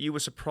posted that you were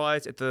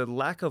surprised at the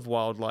lack of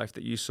wildlife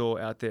that you saw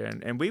out there.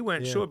 And we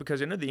weren't sure,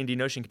 because I know the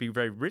Indian Ocean can be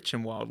very rich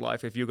in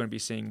wildlife if you're going to be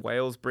seeing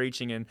whales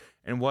breaching and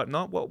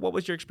whatnot. What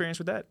was your experience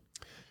with that?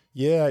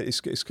 Yeah,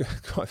 it's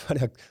quite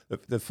funny.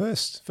 The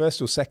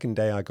first or second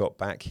day I got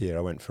back here,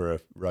 I went for a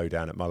row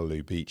down at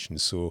Mullaloo Beach and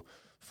saw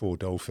 4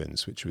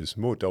 dolphins, which was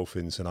more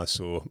dolphins than I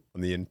saw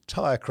on the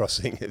entire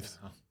crossing of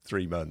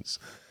 3 months.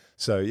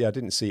 So yeah, I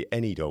didn't see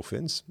any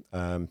dolphins,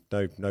 no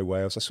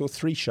whales. I saw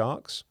 3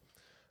 sharks.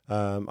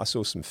 I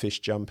saw some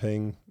fish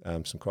jumping,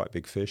 some quite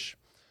big fish,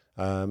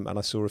 and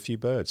I saw a few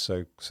birds.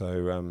 So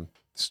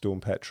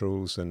storm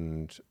petrels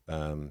and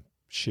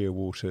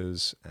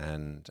shearwaters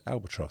and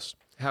albatross.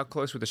 How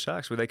close were the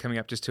sharks? Were they coming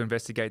up just to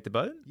investigate the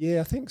boat?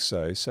 Yeah, I think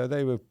so. So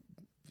they were,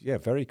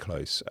 very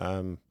close.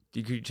 Could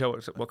you tell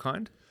what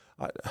kind?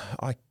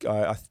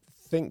 I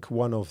think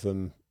one of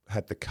them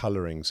had the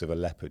colourings of a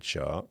leopard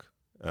shark,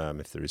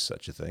 if there is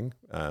such a thing.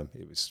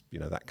 It was,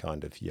 that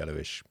kind of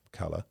yellowish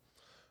colour.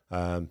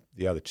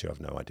 The other 2,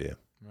 I've no idea.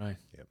 Right.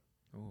 Yeah.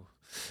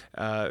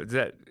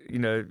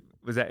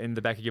 Was that in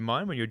the back of your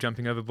mind when you were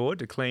jumping overboard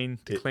to clean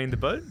the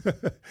boat?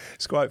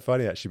 It's quite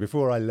funny, actually.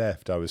 Before I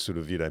left, I was sort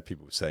of,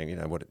 people were saying,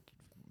 what are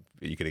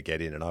you going to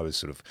get in? And I was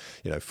sort of,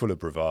 full of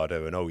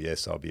bravado and, oh,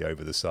 yes, I'll be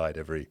over the side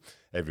every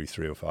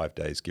 3 or 5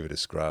 days, give it a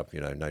scrub,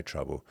 no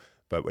trouble.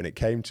 But when it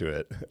came to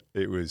it,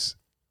 it was,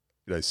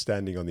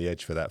 standing on the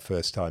edge for that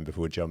first time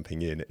before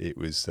jumping in, it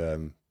was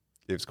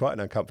quite an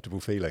uncomfortable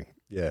feeling.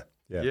 Yeah.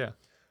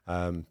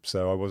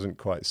 So I wasn't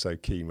quite so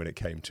keen when it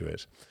came to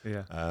it.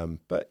 Yeah.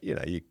 But,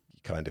 you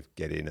kind of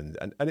get in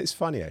and it's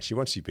funny, actually,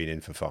 once you've been in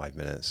for 5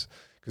 minutes,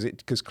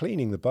 because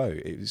cleaning the boat,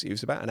 it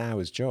was about an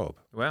hour's job.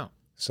 Wow.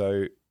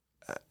 So,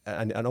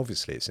 and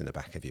obviously it's in the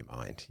back of your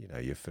mind,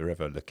 you're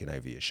forever looking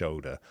over your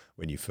shoulder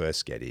when you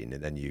first get in,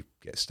 and then you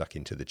get stuck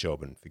into the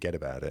job and forget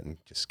about it and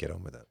just get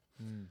on with it.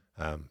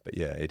 But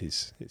yeah,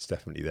 it's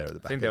definitely there at the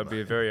back. I think that would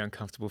be a very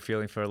uncomfortable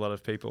feeling for a lot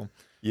of people.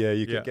 Yeah,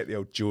 you could get the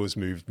old Jaws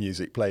move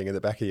music playing in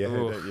the back of your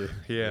head, don't you?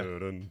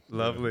 Yeah,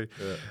 lovely.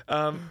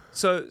 Yeah.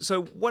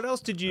 So what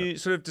else did you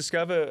sort of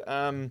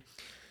discover?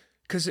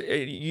 Because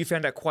you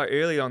found out quite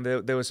early on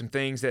there were some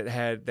things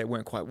that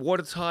weren't quite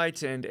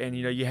watertight, and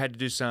you had to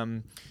do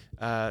some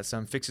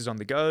fixes on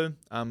the go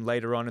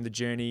later on in the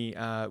journey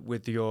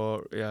with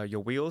your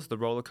wheels.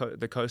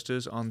 The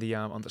coasters on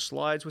the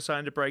slides were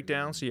starting to break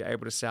down, so you're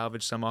able to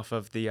salvage some off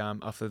of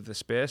the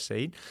spare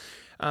seat.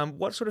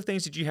 What sort of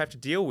things did you have to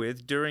deal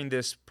with during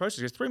this process?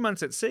 Because 3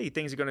 months at sea,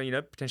 things are going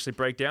to potentially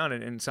break down,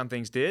 and some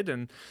things did,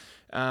 and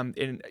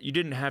you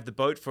didn't have the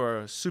boat for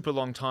a super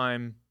long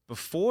time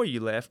before you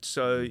left,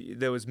 so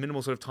there was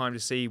minimal sort of time to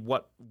see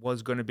what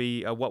was going to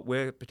be what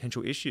were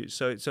potential issues.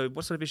 So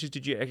what sort of issues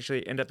did you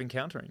actually end up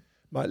encountering?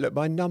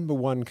 My number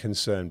one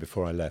concern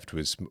before I left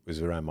was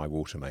around my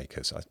water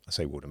makers. I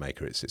say water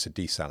maker, it's a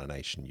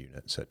desalination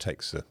unit, so it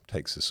takes the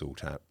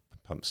salt out,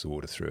 pumps the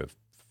water through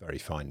a very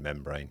fine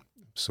membrane.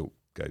 Salt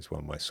goes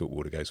one way, salt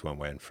water goes one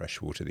way, and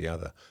fresh water the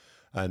other,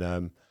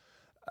 and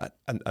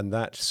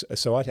that's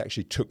so I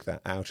actually took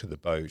that out of the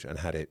boat and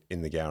had it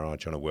in the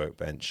garage on a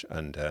workbench,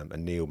 and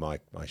Neil, my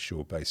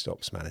shore-based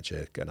ops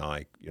manager, and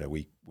I,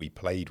 we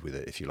played with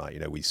it, if you like.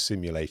 We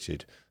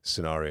simulated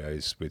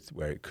scenarios with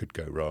where it could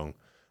go wrong.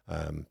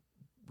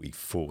 We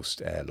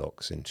forced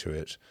airlocks into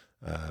it,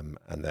 and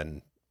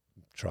then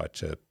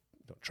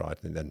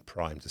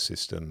primed the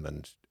system,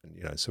 and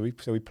so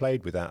we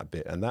played with that a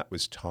bit, and that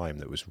was time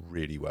that was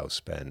really well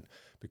spent,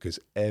 because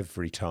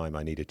every time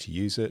I needed to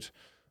use it,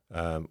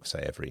 say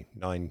every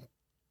nine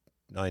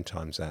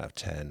times out of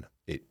 10,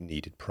 it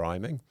needed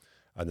priming,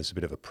 and there's a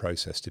bit of a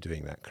process to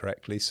doing that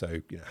correctly.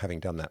 So having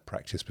done that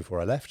practice before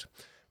I left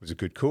was a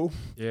good call.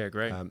 Yeah,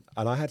 great. And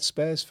I had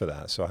spares for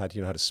that, so I had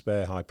had a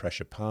spare high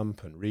pressure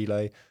pump and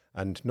relay,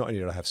 and not only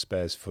did I have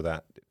spares for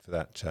that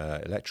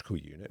electrical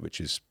unit,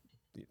 which is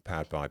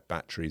powered by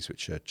batteries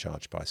which are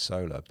charged by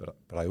solar,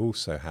 but I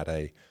also had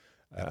a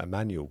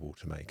manual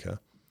water maker,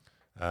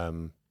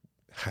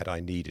 had I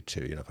needed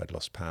to, if I'd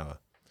lost power.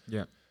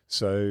 Yeah.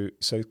 So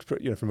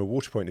from a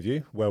water point of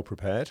view, well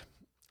prepared,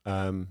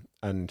 and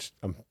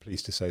I'm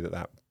pleased to say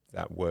that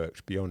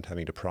worked. Beyond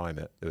having to prime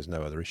it, there was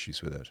no other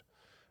issues with it.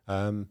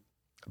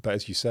 But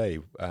as you say,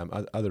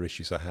 other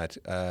issues I had,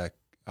 I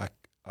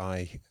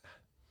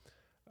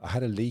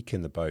had a leak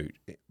in the boat,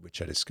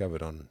 which I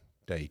discovered on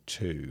day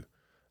 2,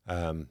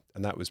 and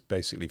that was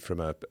basically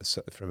from a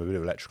bit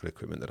of electrical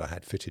equipment that I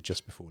had fitted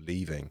just before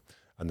leaving,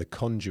 and the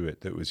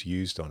conduit that was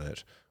used on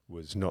it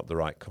was not the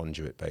right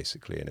conduit,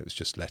 basically, and it was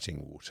just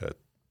letting water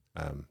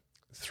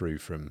through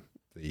from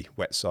the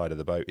wet side of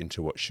the boat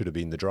into what should have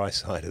been the dry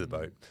side of the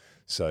boat.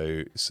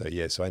 So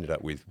I ended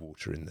up with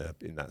water in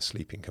that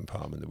sleeping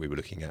compartment that we were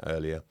looking at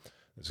earlier.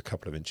 There's a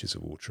couple of inches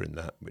of water in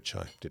that, which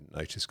I didn't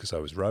notice because I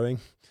was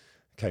rowing.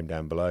 Came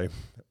down below,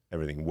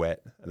 everything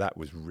wet. That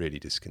was really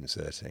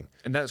disconcerting.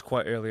 And that was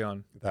quite early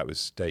on. That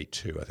was day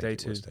 2, I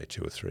think. Was day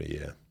 2 or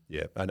 3.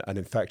 Yeah. And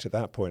in fact, at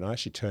that point, I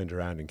actually turned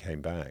around and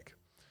came back.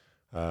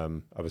 I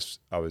was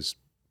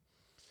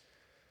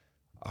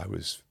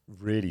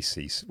really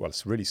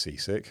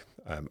seasick.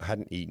 I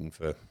hadn't eaten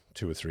for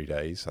 2 or 3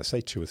 days. I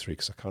say 2 or 3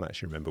 because I can't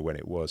actually remember when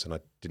it was, and I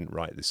didn't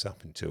write this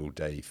up until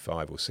day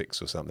 5 or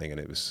 6 or something, and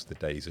the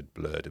days had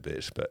blurred a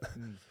bit.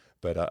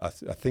 but I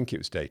think it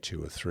was day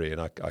 2 or 3,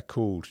 and I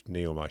called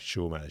Neil, my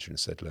shore manager, and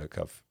said, "Look,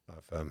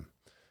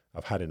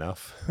 I've had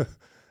enough.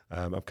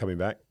 I'm coming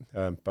back.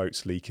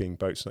 Boat's leaking.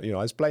 Boat's not. I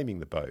was blaming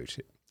the boat.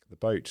 The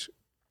boat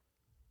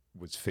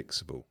was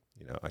fixable.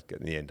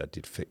 In the end, I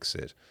did fix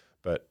it.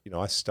 But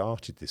I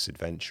started this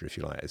adventure, if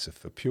you like,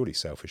 for purely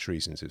selfish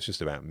reasons. It was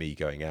just about me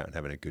going out and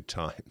having a good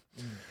time.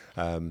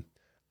 And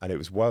it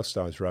was whilst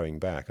I was rowing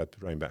back, I'd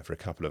been rowing back for a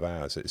couple of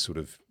hours, it sort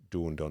of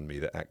dawned on me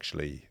that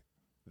actually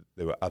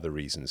there were other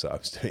reasons that I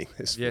was doing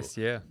this. Yes,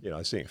 yeah. I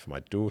was doing it for my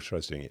daughter. I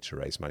was doing it to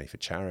raise money for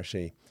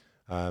charity.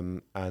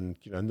 And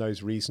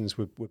those reasons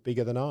were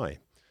bigger than I.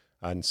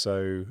 And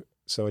so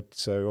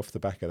off the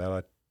back of that,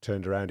 I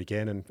turned around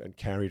again and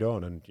carried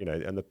on. And,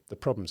 and the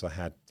problems I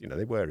had,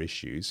 they were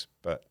issues,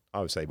 but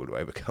I was able to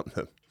overcome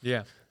them.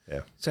 Yeah.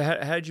 Yeah. So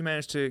how did you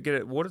manage to get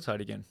it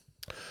watertight again?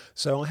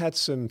 So I had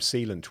some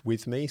sealant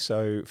with me.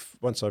 So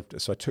I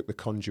took the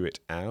conduit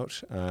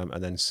out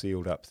and then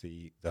sealed up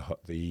the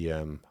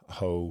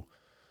hole.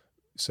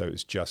 So it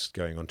was just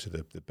going onto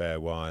the bare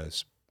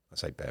wires. I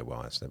say bare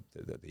wires.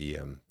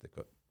 They've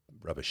got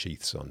rubber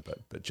sheaths on,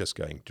 but just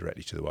going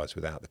directly to the wires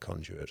without the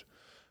conduit,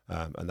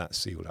 and that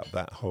sealed up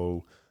that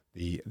hole.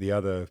 The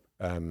other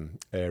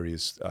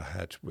areas I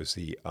had was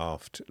the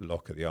aft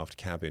locker. The aft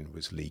cabin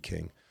was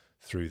leaking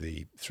through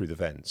the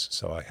vents,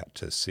 so I had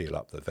to seal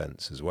up the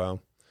vents as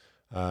well,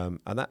 and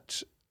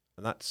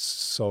that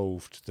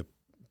solved the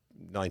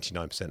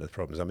 99% of the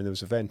problems. I mean, there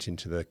was a vent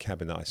into the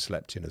cabin that I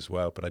slept in as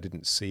well, but I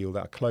didn't seal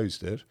that. I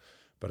closed it,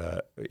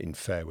 but in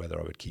fair weather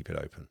I would keep it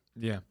open.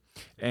 Yeah.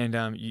 And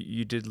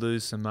you did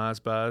lose some Mars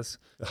bars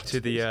to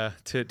the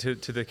to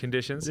the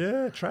conditions.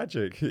 Yeah,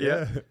 tragic.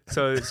 Yeah.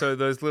 So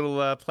those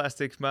little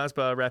plastic Mars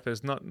bar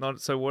wrappers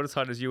not so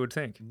watertight as you would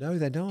think. No,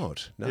 they're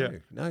not. No, Yeah.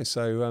 no.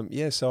 So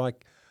so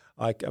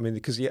I mean,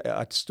 because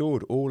I'd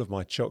stored all of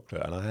my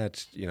chocolate, and I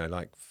had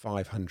like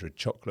 500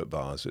 chocolate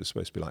bars. It was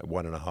supposed to be like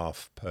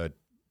 1.5 per.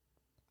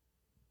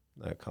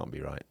 No, it can't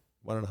be right.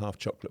 1.5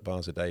 chocolate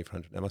bars a day for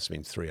 100. There must have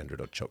been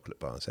 300 odd chocolate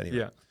bars anyway.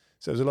 Yeah.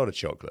 So it was a lot of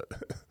chocolate.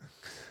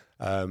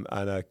 And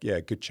a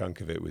good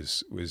chunk of it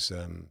was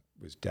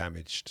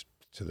damaged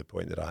to the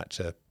point that I had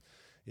to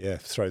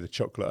throw the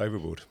chocolate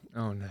overboard.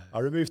 Oh no! I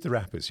removed the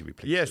wrappers. You'll be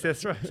pleased. Yes,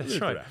 that's right. That's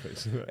right.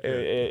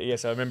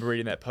 Yes, I remember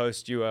reading that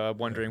post. You were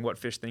wondering what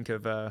fish think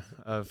of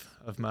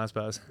Mars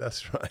bars.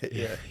 That's right.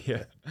 Yeah.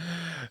 Yeah.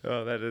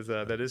 Oh,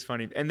 that is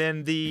funny. And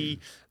then the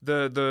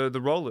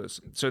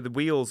rollers, so the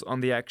wheels on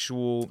the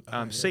actual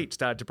seat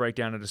started to break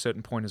down at a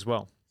certain point as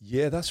well.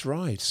 Yeah, that's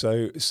right.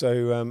 So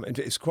and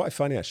it's quite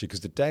funny actually, because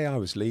the day I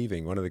was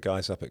leaving, one of the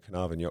guys up at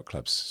Carnarvon Yacht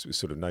Clubs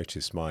sort of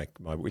noticed my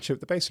which are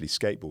basically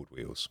skateboard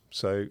wheels.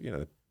 So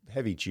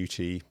heavy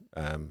duty,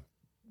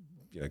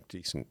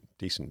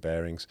 decent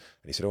bearings.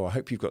 And he said, "Oh, I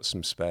hope you've got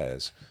some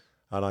spares."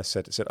 And I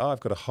said, "Oh, I've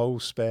got a whole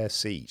spare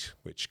seat,"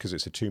 which because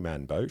it's a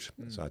 2-man boat,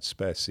 so I had a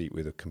spare seat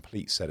with a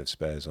complete set of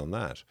spares on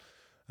that.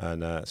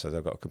 And so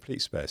I've got a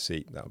complete spare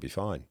seat. That'll be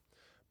fine.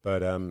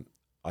 But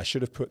I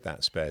should have put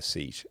that spare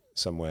seat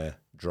somewhere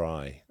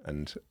dry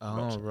and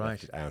not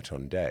left it out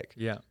on deck.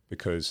 Yeah.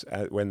 Because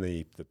when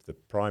the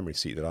primary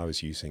seat that I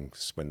was using,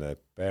 when the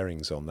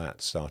bearings on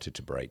that started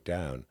to break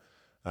down,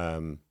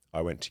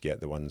 I went to get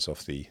the ones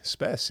off the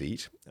spare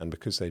seat, and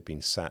because they'd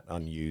been sat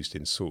unused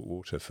in salt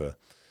water for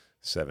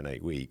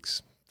 7-8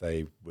 weeks,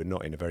 they were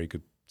not in a very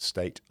good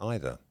state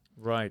either.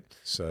 Right.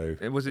 So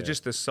was it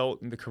just the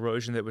salt and the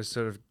corrosion that was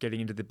sort of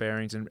getting into the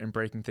bearings and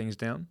breaking things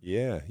down?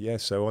 Yeah.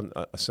 So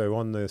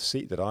on the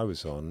seat that I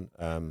was on,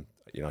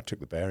 I took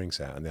the bearings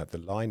out, and the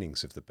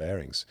linings of the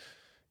bearings,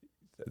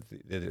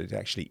 they'd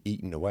actually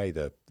eaten away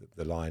the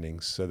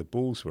linings. So the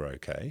balls were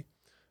okay,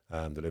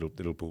 the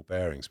little ball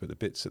bearings, but the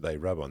bits that they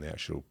rub on, the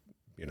actual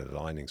the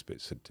linings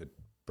bits had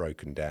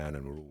broken down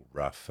and were all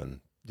rough and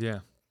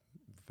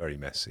very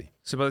messy.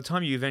 So by the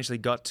time you eventually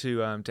got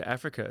to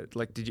Africa,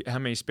 like, how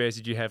many spares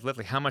did you have left?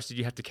 Like, how much did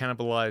you have to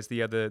cannibalize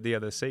the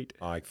other seat?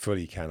 I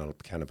fully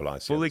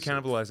cannibalized. Fully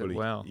cannibalized it.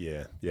 Wow.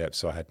 Yeah.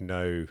 So I had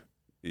no.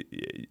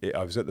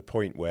 I was at the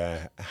point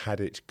where,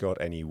 had it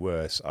got any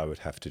worse, I would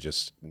have to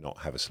just not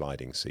have a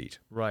sliding seat.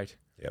 Right.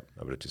 Yep.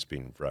 I would have just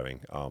been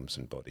rowing arms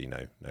and body,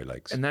 no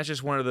legs. And that's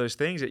just one of those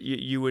things that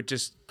you would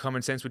just,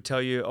 common sense would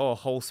tell you, a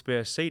whole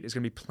spare seat is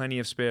going to be plenty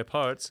of spare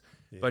parts,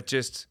 but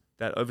just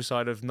that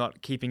oversight of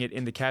not keeping it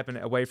in the cabin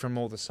away from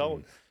all the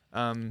salt.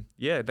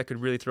 That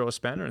could really throw a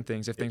spanner in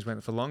things if things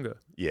went for longer.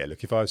 Yeah,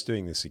 look, if I was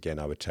doing this again,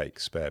 I would take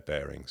spare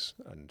bearings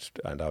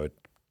and I would,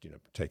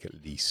 take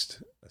at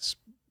least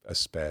a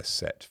spare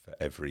set for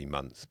every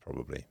month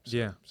probably.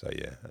 So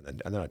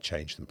and then I'd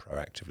change them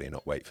proactively and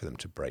not wait for them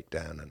to break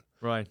down and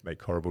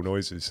make horrible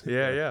noises.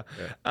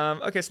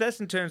 Okay, so that's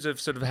in terms of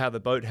sort of how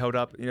the boat held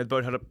up. The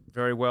boat held up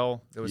very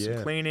well. There was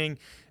some cleaning,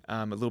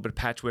 a little bit of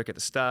patchwork at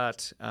the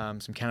start, some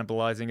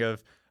cannibalizing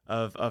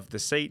of the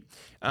seat.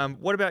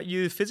 What about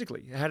you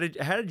physically? How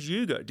did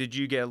you go? Did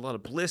you get a lot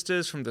of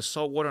blisters from the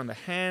salt water on the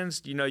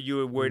hands? You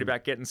were worried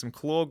about getting some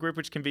claw grip,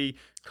 which can be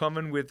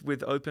common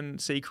with open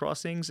sea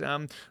crossings.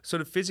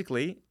 Sort of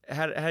physically,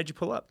 how did you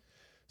pull up?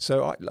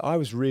 So I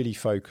was really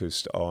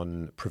focused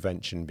on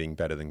prevention being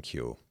better than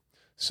cure.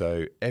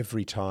 So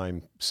every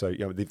time,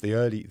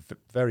 the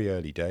very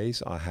early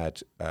days, I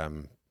had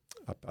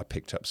I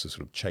picked up some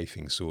sort of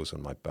chafing sores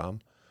on my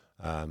bum,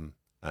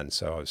 and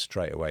so I was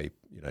straight away,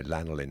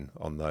 lanolin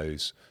on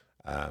those,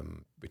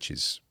 which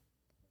is,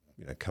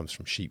 comes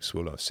from sheep's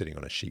wool. I was sitting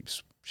on a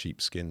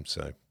sheepskin,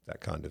 so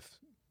that kind of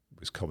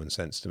was common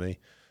sense to me.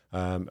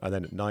 And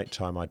then at night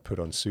time, I'd put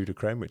on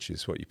Sudocrem, which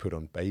is what you put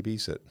on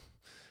babies at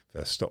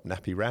stop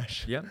nappy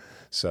rash. Yeah.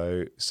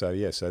 So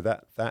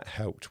that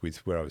helped with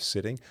where I was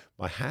sitting.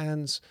 My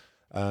hands,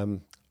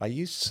 I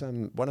used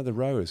one of the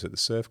rowers at the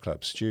surf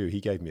club, Stu.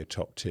 He gave me a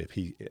top tip.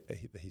 He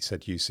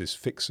said use this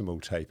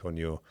Fixamal tape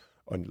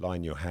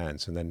line your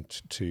hands, and then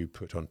to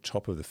put on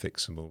top of the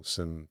Fixamal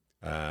some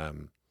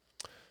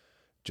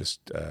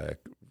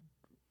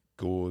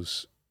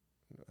gauze.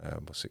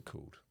 What's it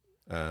called?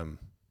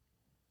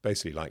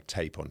 Basically like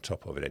tape on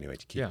top of it anyway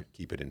to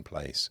keep it in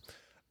place.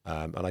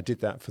 And I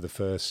did that for the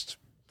first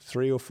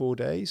 3 or 4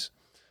 days.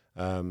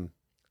 And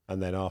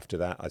then after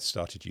that, I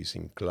started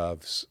using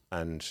gloves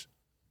and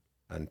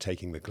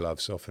taking the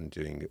gloves off and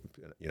doing,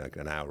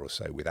 an hour or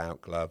so without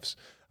gloves.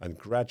 And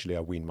gradually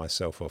I weaned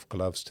myself off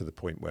gloves to the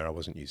point where I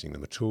wasn't using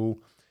them at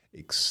all,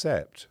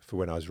 except for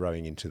when I was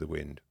rowing into the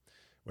wind.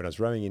 When I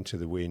was rowing into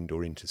the wind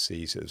or into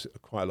seas, there was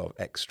quite a lot of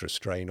extra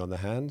strain on the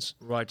hands.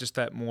 Right, just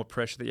that more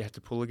pressure that you have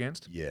to pull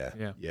against? Yeah.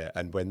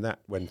 And when I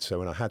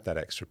had that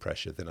extra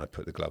pressure, then I'd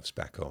put the gloves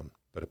back on.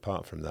 But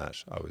apart from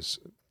that, I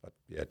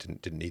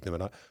didn't need them,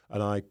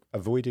 and I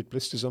avoided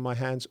blisters on my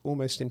hands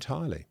almost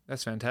entirely.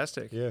 That's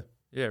fantastic. Yeah,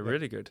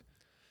 really good.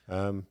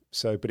 But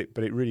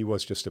it really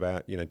was just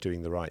about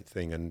doing the right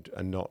thing and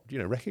not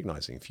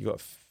recognizing if you got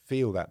to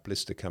feel that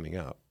blister coming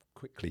up,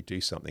 quickly do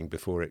something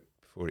before it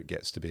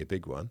gets to be a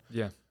big one.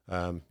 Yeah.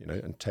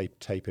 And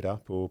tape it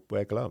up or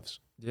wear gloves.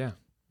 Yeah,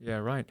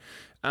 right.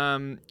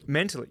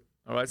 Mentally,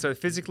 all right. So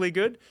physically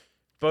good,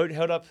 boat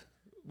held up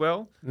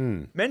well.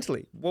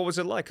 Mentally, what was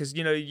it like? Because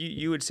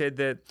you had said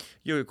that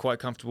you were quite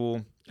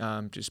comfortable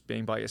just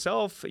being by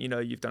yourself.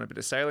 You've done a bit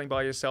of sailing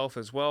by yourself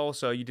as well,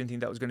 so you didn't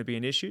think that was going to be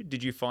an issue.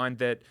 Did you find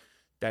that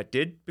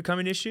did become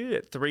an issue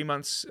at 3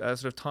 months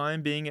sort of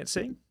time being at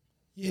sea?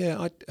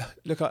 Yeah,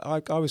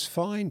 I was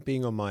fine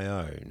being on my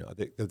own. I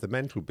think the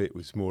mental bit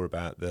was more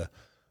about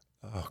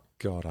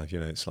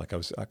it's like I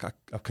was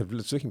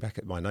looking back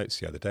at my notes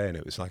the other day, and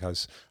it was like I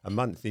was a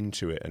month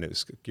into it, and it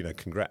was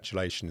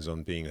congratulations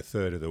on being a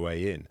third of the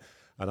way in,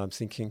 and I'm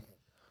thinking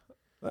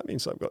that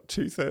means I've got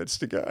 2/3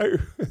 to go.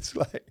 It's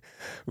like,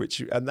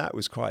 that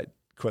was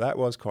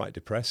quite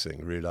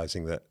depressing,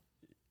 realizing that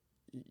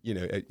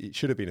it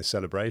should have been a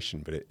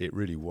celebration, but it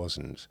really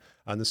wasn't.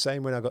 And the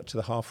same when I got to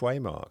the halfway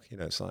mark,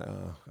 it's like,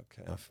 oh,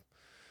 okay,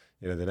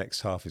 the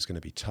next half is going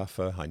to be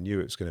tougher. I knew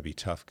it was going to be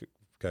tough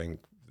going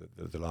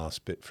the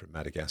last bit from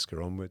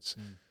Madagascar onwards.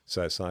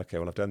 So it's like, okay,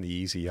 well, I've done the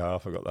easy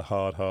half, I've got the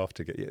hard half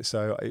to get.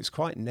 So it's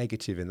quite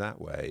negative in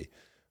that way.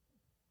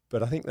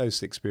 But I think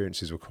those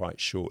experiences were quite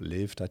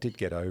short-lived. I did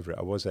get over it.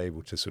 I was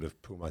able to sort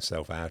of pull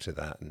myself out of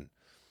that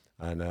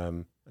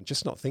and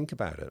just not think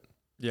about it.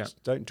 Yeah.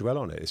 Just don't dwell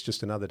on it. It's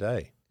just another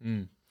day.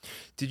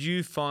 Did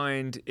you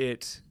find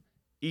it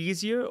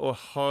easier or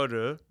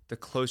harder the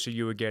closer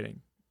you were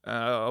getting?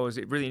 I was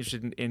really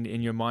interested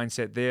in your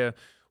mindset there,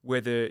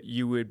 whether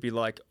you would be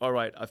like, all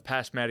right, I've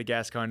passed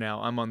Madagascar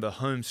now, I'm on the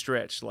home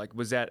stretch. Like,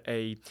 was that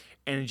a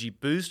energy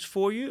boost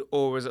for you?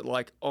 Or was it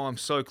like, oh, I'm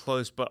so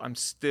close, but I'm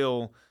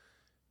still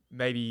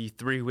maybe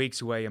 3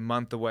 weeks away, a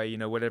month away,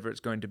 whatever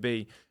it's going to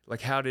be? Like,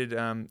 how did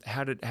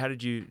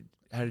you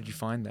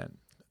find that?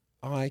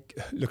 I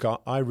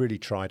really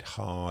tried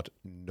hard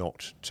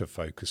not to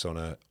focus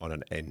on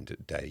an end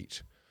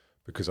date,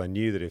 because I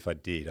knew that if I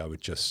did, I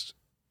would just,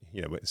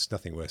 it's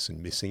nothing worse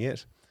than missing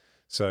it.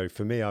 So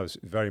for me, I was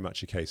very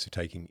much a case of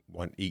taking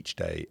one each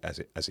day as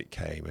it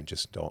came, and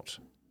just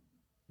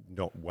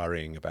not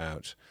worrying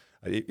about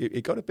it.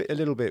 It got a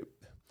little bit,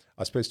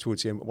 I suppose,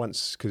 towards the end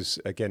once, because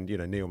again,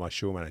 Neil, my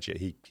shore manager,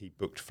 he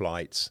booked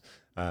flights,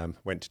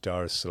 went to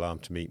Dar es Salaam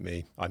to meet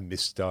me. I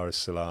missed Dar es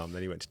Salaam,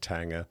 then he went to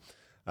Tanga.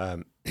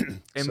 So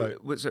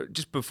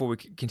just before we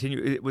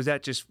continue, was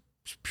that just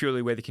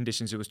purely where the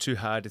conditions, it was too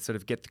hard to sort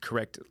of get the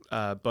correct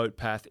boat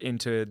path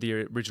into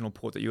the original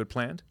port that you had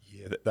planned?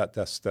 Yeah,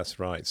 that's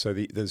right. So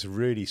there's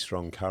really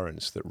strong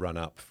currents that run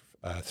up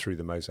through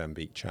the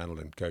Mozambique Channel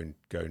and go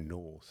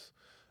north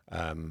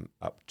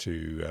up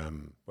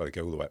to they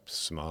go all the way up to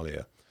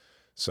Somalia.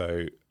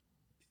 So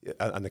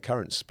and the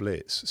current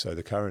splits. So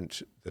the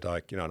current that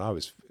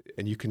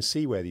and you can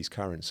see where these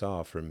currents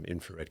are from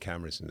infrared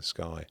cameras in the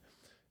sky,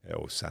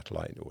 or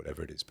satellite or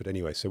whatever it is. But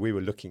anyway, so we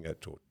were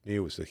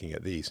Neil was looking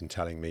at these and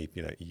telling me,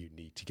 you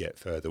need to get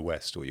further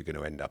west or you're going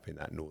to end up in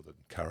that northern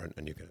current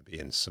and you're going to be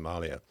in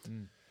Somalia,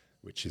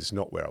 which is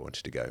not where I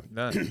wanted to go.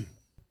 No.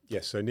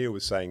 Yeah, so Neil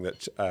was saying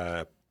that,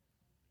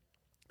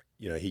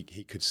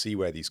 he could see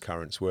where these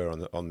currents were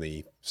on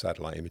the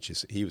satellite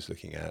images that he was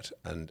looking at.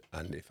 And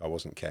if I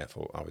wasn't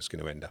careful, I was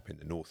going to end up in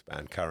the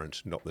northbound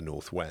current, not the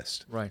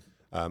northwest. Right.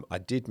 I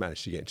did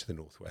manage to get into the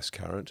northwest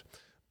current,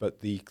 but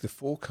the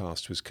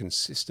forecast was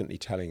consistently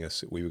telling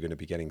us that we were going to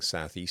be getting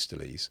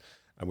southeasterlies,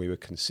 and we were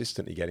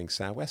consistently getting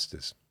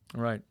southwesters.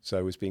 Right. So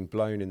I was being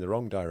blown in the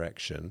wrong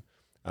direction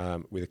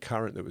with a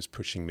current that was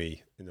pushing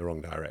me in the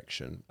wrong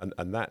direction,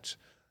 and that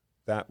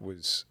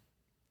was,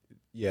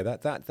 yeah,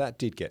 that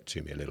did get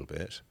to me a little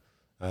bit.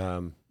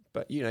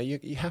 But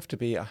you have to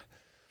be a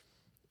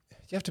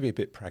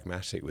bit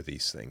pragmatic with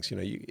these things.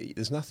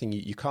 There's nothing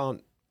you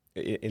can't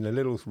in a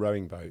little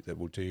rowing boat that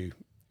will do.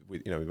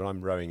 When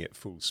I'm rowing at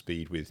full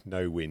speed with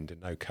no wind and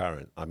no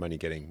current, I'm only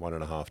getting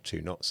 1.5,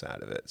 2 knots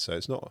out of it. So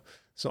it's not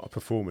a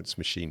performance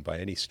machine by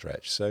any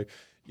stretch. So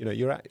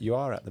you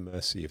are at the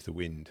mercy of the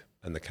wind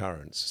and the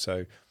currents.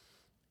 So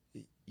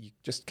you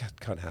just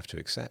kind of have to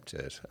accept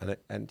it.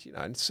 And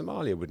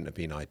Somalia wouldn't have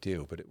been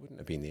ideal, but it wouldn't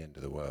have been the end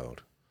of the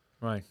world.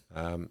 Right.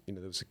 There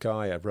was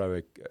a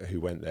rower who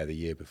went there the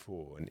year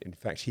before, and in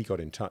fact he got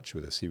in touch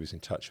with us. He was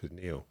in touch with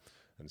Neil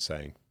and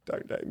saying,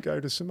 "Don't let him go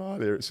to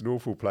Somalia. It's an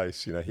awful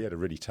place." He had a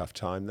really tough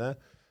time there,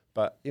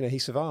 but he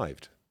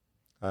survived.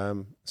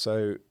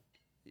 So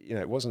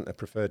it wasn't a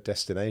preferred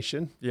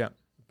destination. Yeah.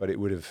 But it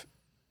would have,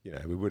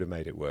 we would have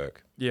made it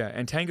work. Yeah,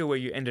 and Tanga, where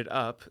you ended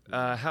up,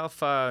 how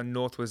far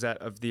north was that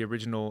of the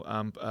original,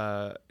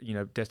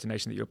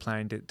 destination that you were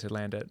planning to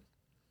land at?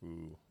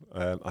 Ooh,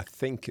 I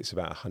think it's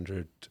about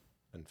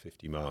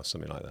 150 miles,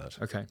 something like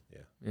that. Okay.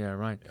 Yeah. Yeah,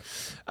 right.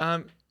 Yeah.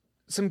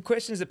 Some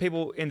questions that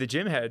people in the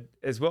gym had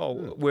as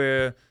well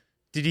were,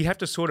 did he have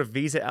to sort of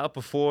visa out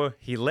before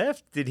he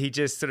left? Did he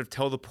just sort of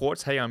tell the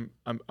ports, "Hey, I'm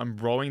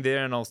rowing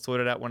there and I'll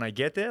sort it out when I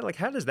get there"? Like,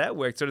 how does that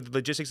work? Sort of the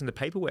logistics and the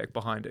paperwork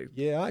behind it.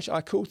 Yeah, actually,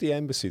 I called the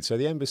embassy. So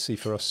the embassy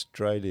for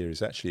Australia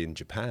is actually in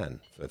Japan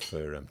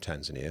for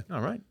Tanzania.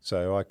 All right.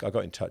 So I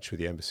got in touch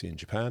with the embassy in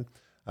Japan,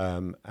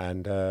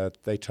 and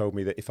they told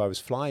me that if I was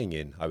flying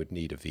in, I would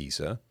need a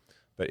visa.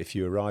 But if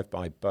you arrive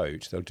by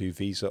boat, they'll do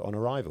visa on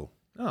arrival.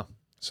 Oh,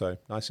 so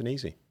nice and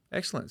easy.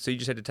 Excellent. So you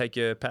just had to take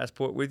your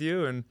passport with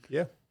you, and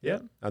yeah.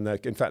 And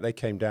in fact, they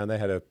came down. They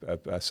had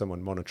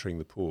someone monitoring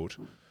the port,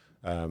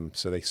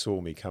 so they saw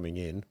me coming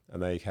in,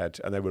 and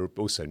they were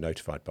also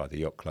notified by the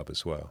yacht club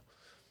as well.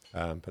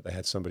 But they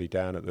had somebody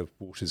down at the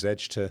water's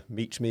edge to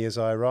meet me as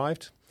I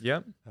arrived.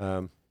 Yeah.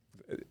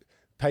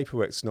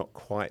 Paperwork's not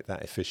quite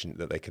that efficient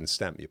that they can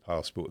stamp your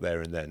passport there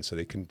and then. So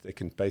they can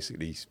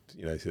basically,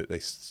 they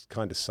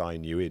kind of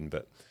sign you in,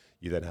 but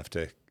you then have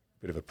to.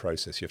 Bit of a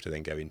process. You have to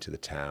then go into the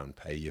town,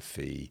 pay your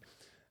fee,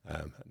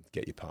 and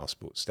get your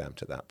passport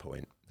stamped at that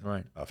point.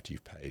 Right. After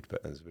you've paid,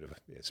 but it's a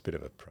bit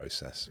of a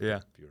process.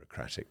 Yeah.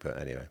 Bureaucratic,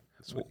 but anyway.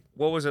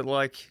 What was it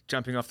like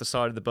jumping off the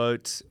side of the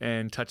boat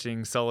and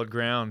touching solid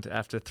ground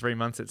after 3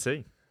 months at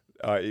sea?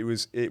 It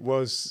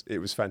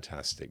was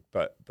fantastic,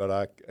 but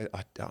I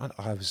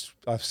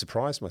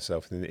surprised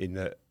myself in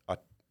that I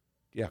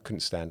couldn't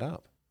stand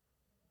up.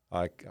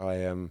 I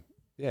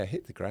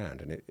hit the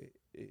ground and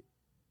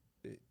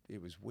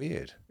it was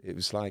weird. It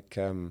was like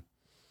it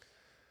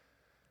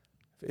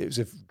was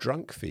a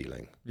drunk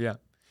feeling. Yeah,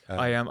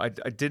 I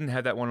didn't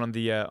have that one on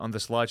the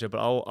slideshow, but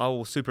I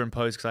will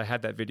superimpose because I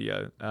had that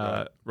video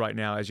right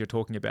now as you're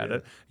talking about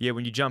it. Yeah,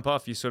 when you jump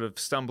off, you're sort of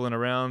stumbling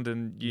around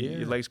and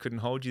your legs couldn't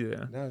hold you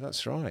there. No,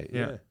 that's right.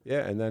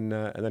 Yeah, and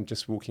then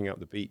just walking up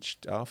the beach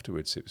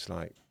afterwards, it was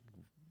like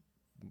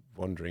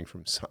wandering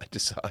from side to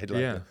side,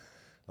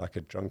 like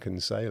a drunken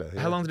sailor.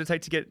 How long did it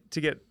take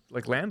to get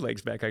like land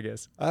legs back, I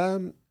guess?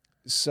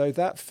 So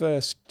that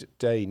first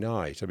day,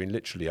 night, I mean,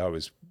 literally, I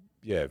was,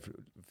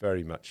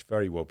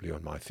 very wobbly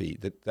on my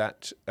feet.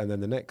 And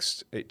then the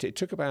next, it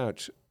took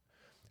about,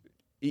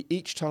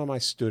 each time I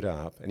stood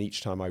up and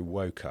each time I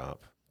woke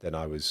up, then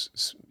I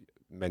was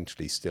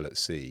mentally still at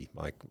sea.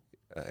 I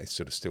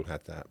sort of still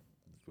had that,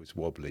 was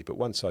wobbly. But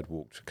once I'd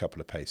walked a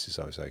couple of paces,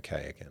 I was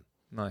okay again.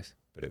 Nice.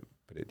 But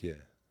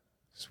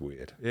it's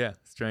weird. Yeah,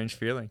 strange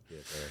feeling.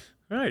 Yeah, very.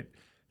 Right.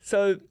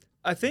 So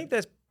I think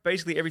that's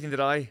basically everything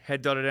that I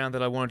had jotted down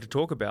that I wanted to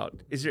talk about.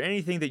 Is there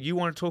anything that you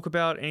want to talk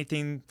about?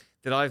 Anything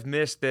that I've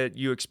missed that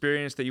you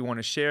experienced that you want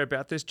to share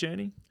about this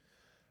journey?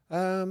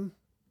 I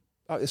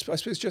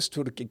suppose just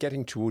sort of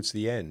getting towards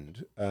the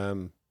end,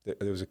 there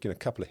was a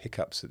couple of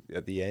hiccups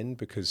at the end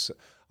because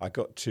I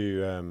got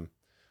to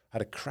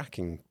had a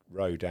cracking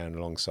row down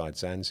alongside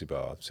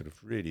Zanzibar, sort of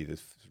really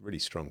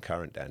strong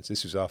current down. So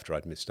this was after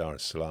I'd missed Dar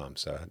es Salaam,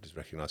 so I just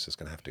recognised I was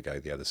going to have to go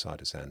the other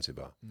side of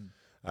Zanzibar.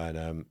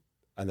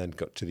 And then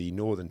got to the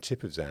northern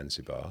tip of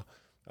Zanzibar,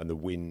 and the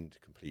wind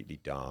completely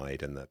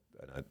died, and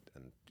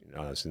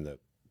I was in the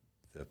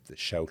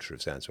shelter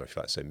of Zanzibar, if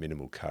you like, so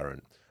minimal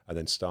current, and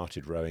then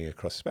started rowing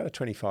across about a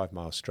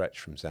 25-mile stretch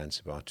from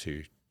Zanzibar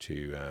to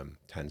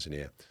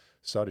Tanzania.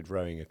 Started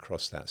rowing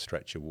across that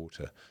stretch of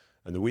water,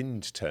 and the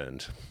wind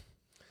turned,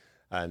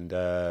 and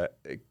to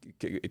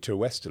a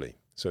westerly,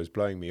 so it was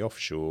blowing me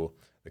offshore.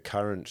 The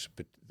current,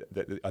 but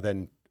I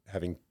then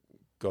having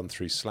gone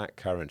through slack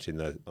current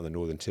on the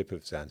northern tip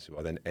of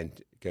Zanzibar,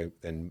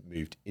 then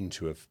moved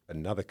into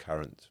another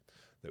current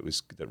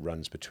that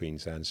runs between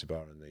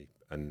Zanzibar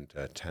and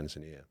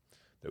Tanzania,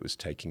 that was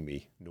taking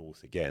me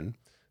north again.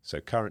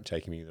 So current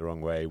taking me the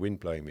wrong way,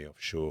 wind blowing me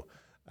offshore,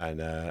 and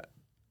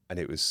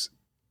it was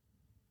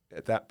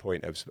at that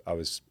point, I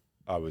was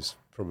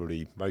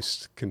probably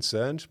most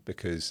concerned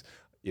because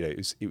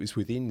it was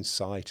within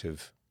sight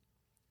of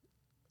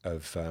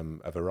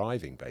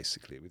arriving,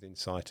 basically within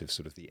sight of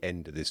sort of the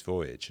end of this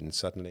voyage, and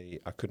suddenly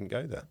I couldn't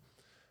go there.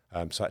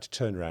 So I had to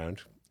turn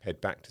around,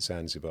 head back to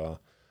Zanzibar.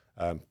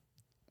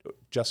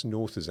 Just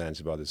north of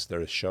Zanzibar, there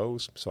are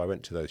shoals. So I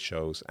went to those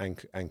shoals,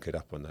 anchored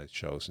up on those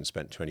shoals, and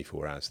spent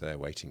 24 hours there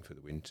waiting for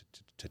the wind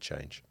to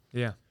change.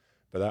 Yeah.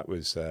 But that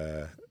was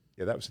that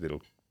was a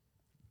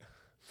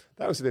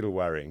little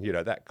worrying.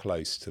 That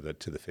close to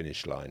the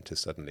finish line to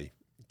suddenly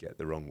get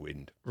the wrong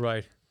wind.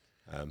 Right.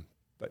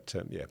 But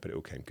it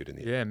all came good in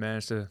the end. Yeah,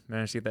 managed to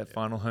get that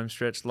final home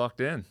stretch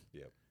locked in.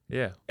 Yeah.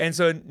 Yeah. And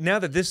so now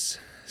that this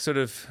sort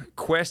of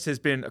quest has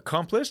been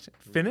accomplished,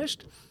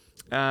 finished,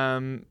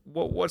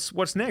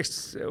 what's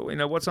next?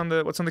 What's on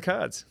the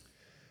cards?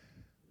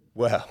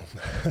 Well,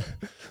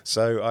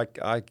 so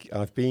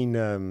I've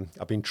been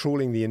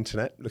trawling the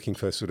internet looking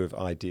for sort of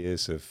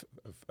ideas of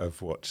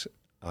what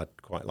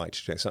I'd quite like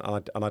to do. So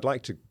I'd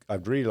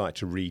really like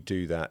to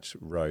redo that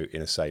row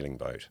in a sailing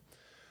boat.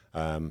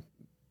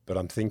 But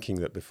I'm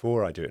thinking that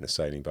before I do it in a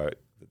sailing boat,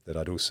 that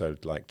I'd also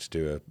like to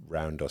do a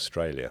round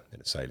Australia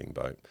in a sailing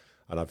boat.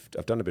 And I've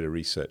done a bit of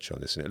research on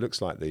this, and it looks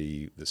like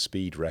the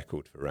speed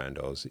record for round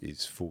Oz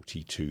is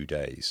 42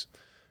 days.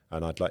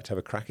 And I'd like to have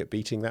a crack at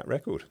beating that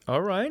record.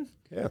 All right.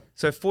 Yeah.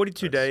 So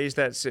 42 days,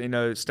 that's,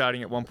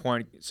 starting at one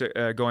point,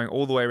 going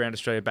all the way around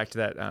Australia back to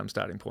that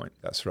starting point.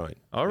 That's right.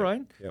 All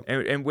right. Yeah.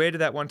 And where did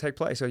that one take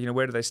place? So,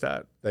 where do they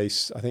start? I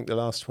think the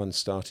last one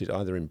started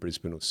either in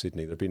Brisbane or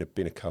Sydney. There have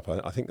been a couple.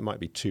 I think there might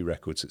be 2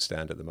 records that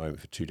stand at the moment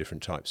for 2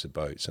 different types of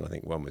boats. And I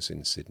think one was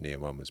in Sydney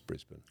and one was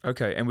Brisbane.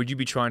 Okay. And would you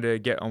be trying to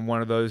get on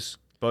one of those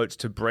boats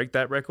to break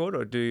that record,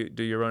 or do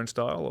your own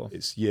style?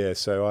 Or?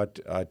 So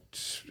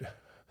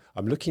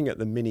I'm looking at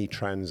the Mini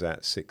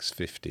Transat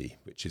 650,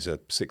 which is a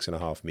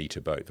 6.5 metre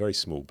boat, very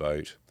small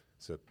boat.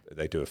 So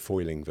they do a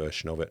foiling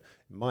version of it.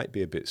 It might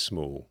be a bit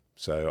small.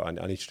 So I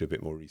need to do a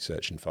bit more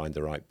research and find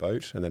the right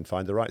boat, and then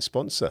find the right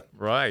sponsor.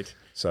 Right.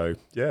 So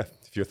if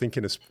you're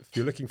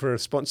looking for a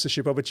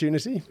sponsorship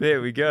opportunity,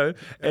 there we go.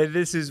 And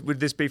would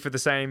this be for the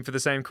same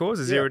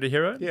cause as Zero to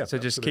Hero? Yeah. So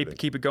just keep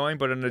it going,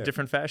 but in a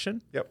different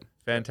fashion. Yep.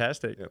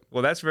 Fantastic. Yep.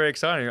 Well, that's very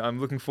exciting. I'm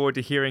looking forward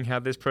to hearing how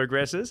this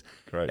progresses.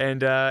 Great.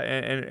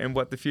 And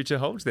what the future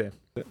holds there.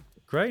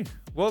 Great.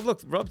 Well,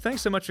 look, Rob,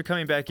 thanks so much for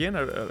coming back in.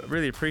 I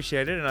really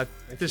appreciate it. And I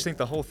just think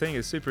the whole thing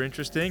is super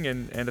interesting.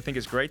 And I think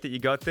it's great that you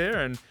got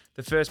there and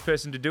the first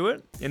person to do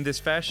it in this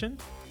fashion.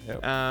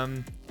 Yep.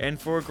 And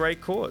for a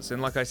great cause.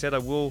 And like I said, I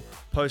will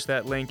post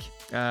that link.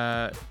 In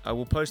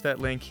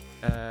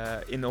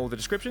all the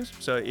descriptions.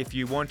 So if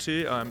you want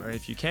to, or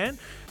if you can,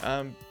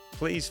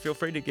 please feel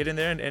free to get in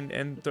there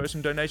and throw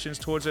some donations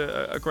towards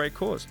a great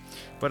cause.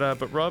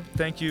 But Rob,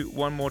 thank you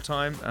one more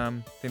time. I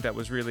think that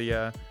was really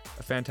a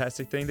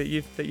fantastic thing that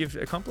you've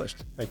accomplished.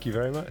 Thank you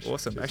very much.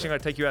 Awesome. Cheers, Actually, I'm going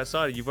to take you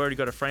outside. You've already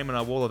got a frame on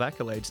our wall of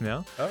accolades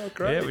now. Oh,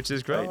 great. Yeah, which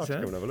is great. I'll have to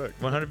come and have a look.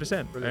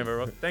 100%. Anyway,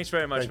 Rob, thanks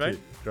very much, Thank mate. you.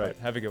 Great. Right,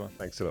 have a good one.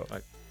 Thanks a lot.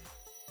 Bye.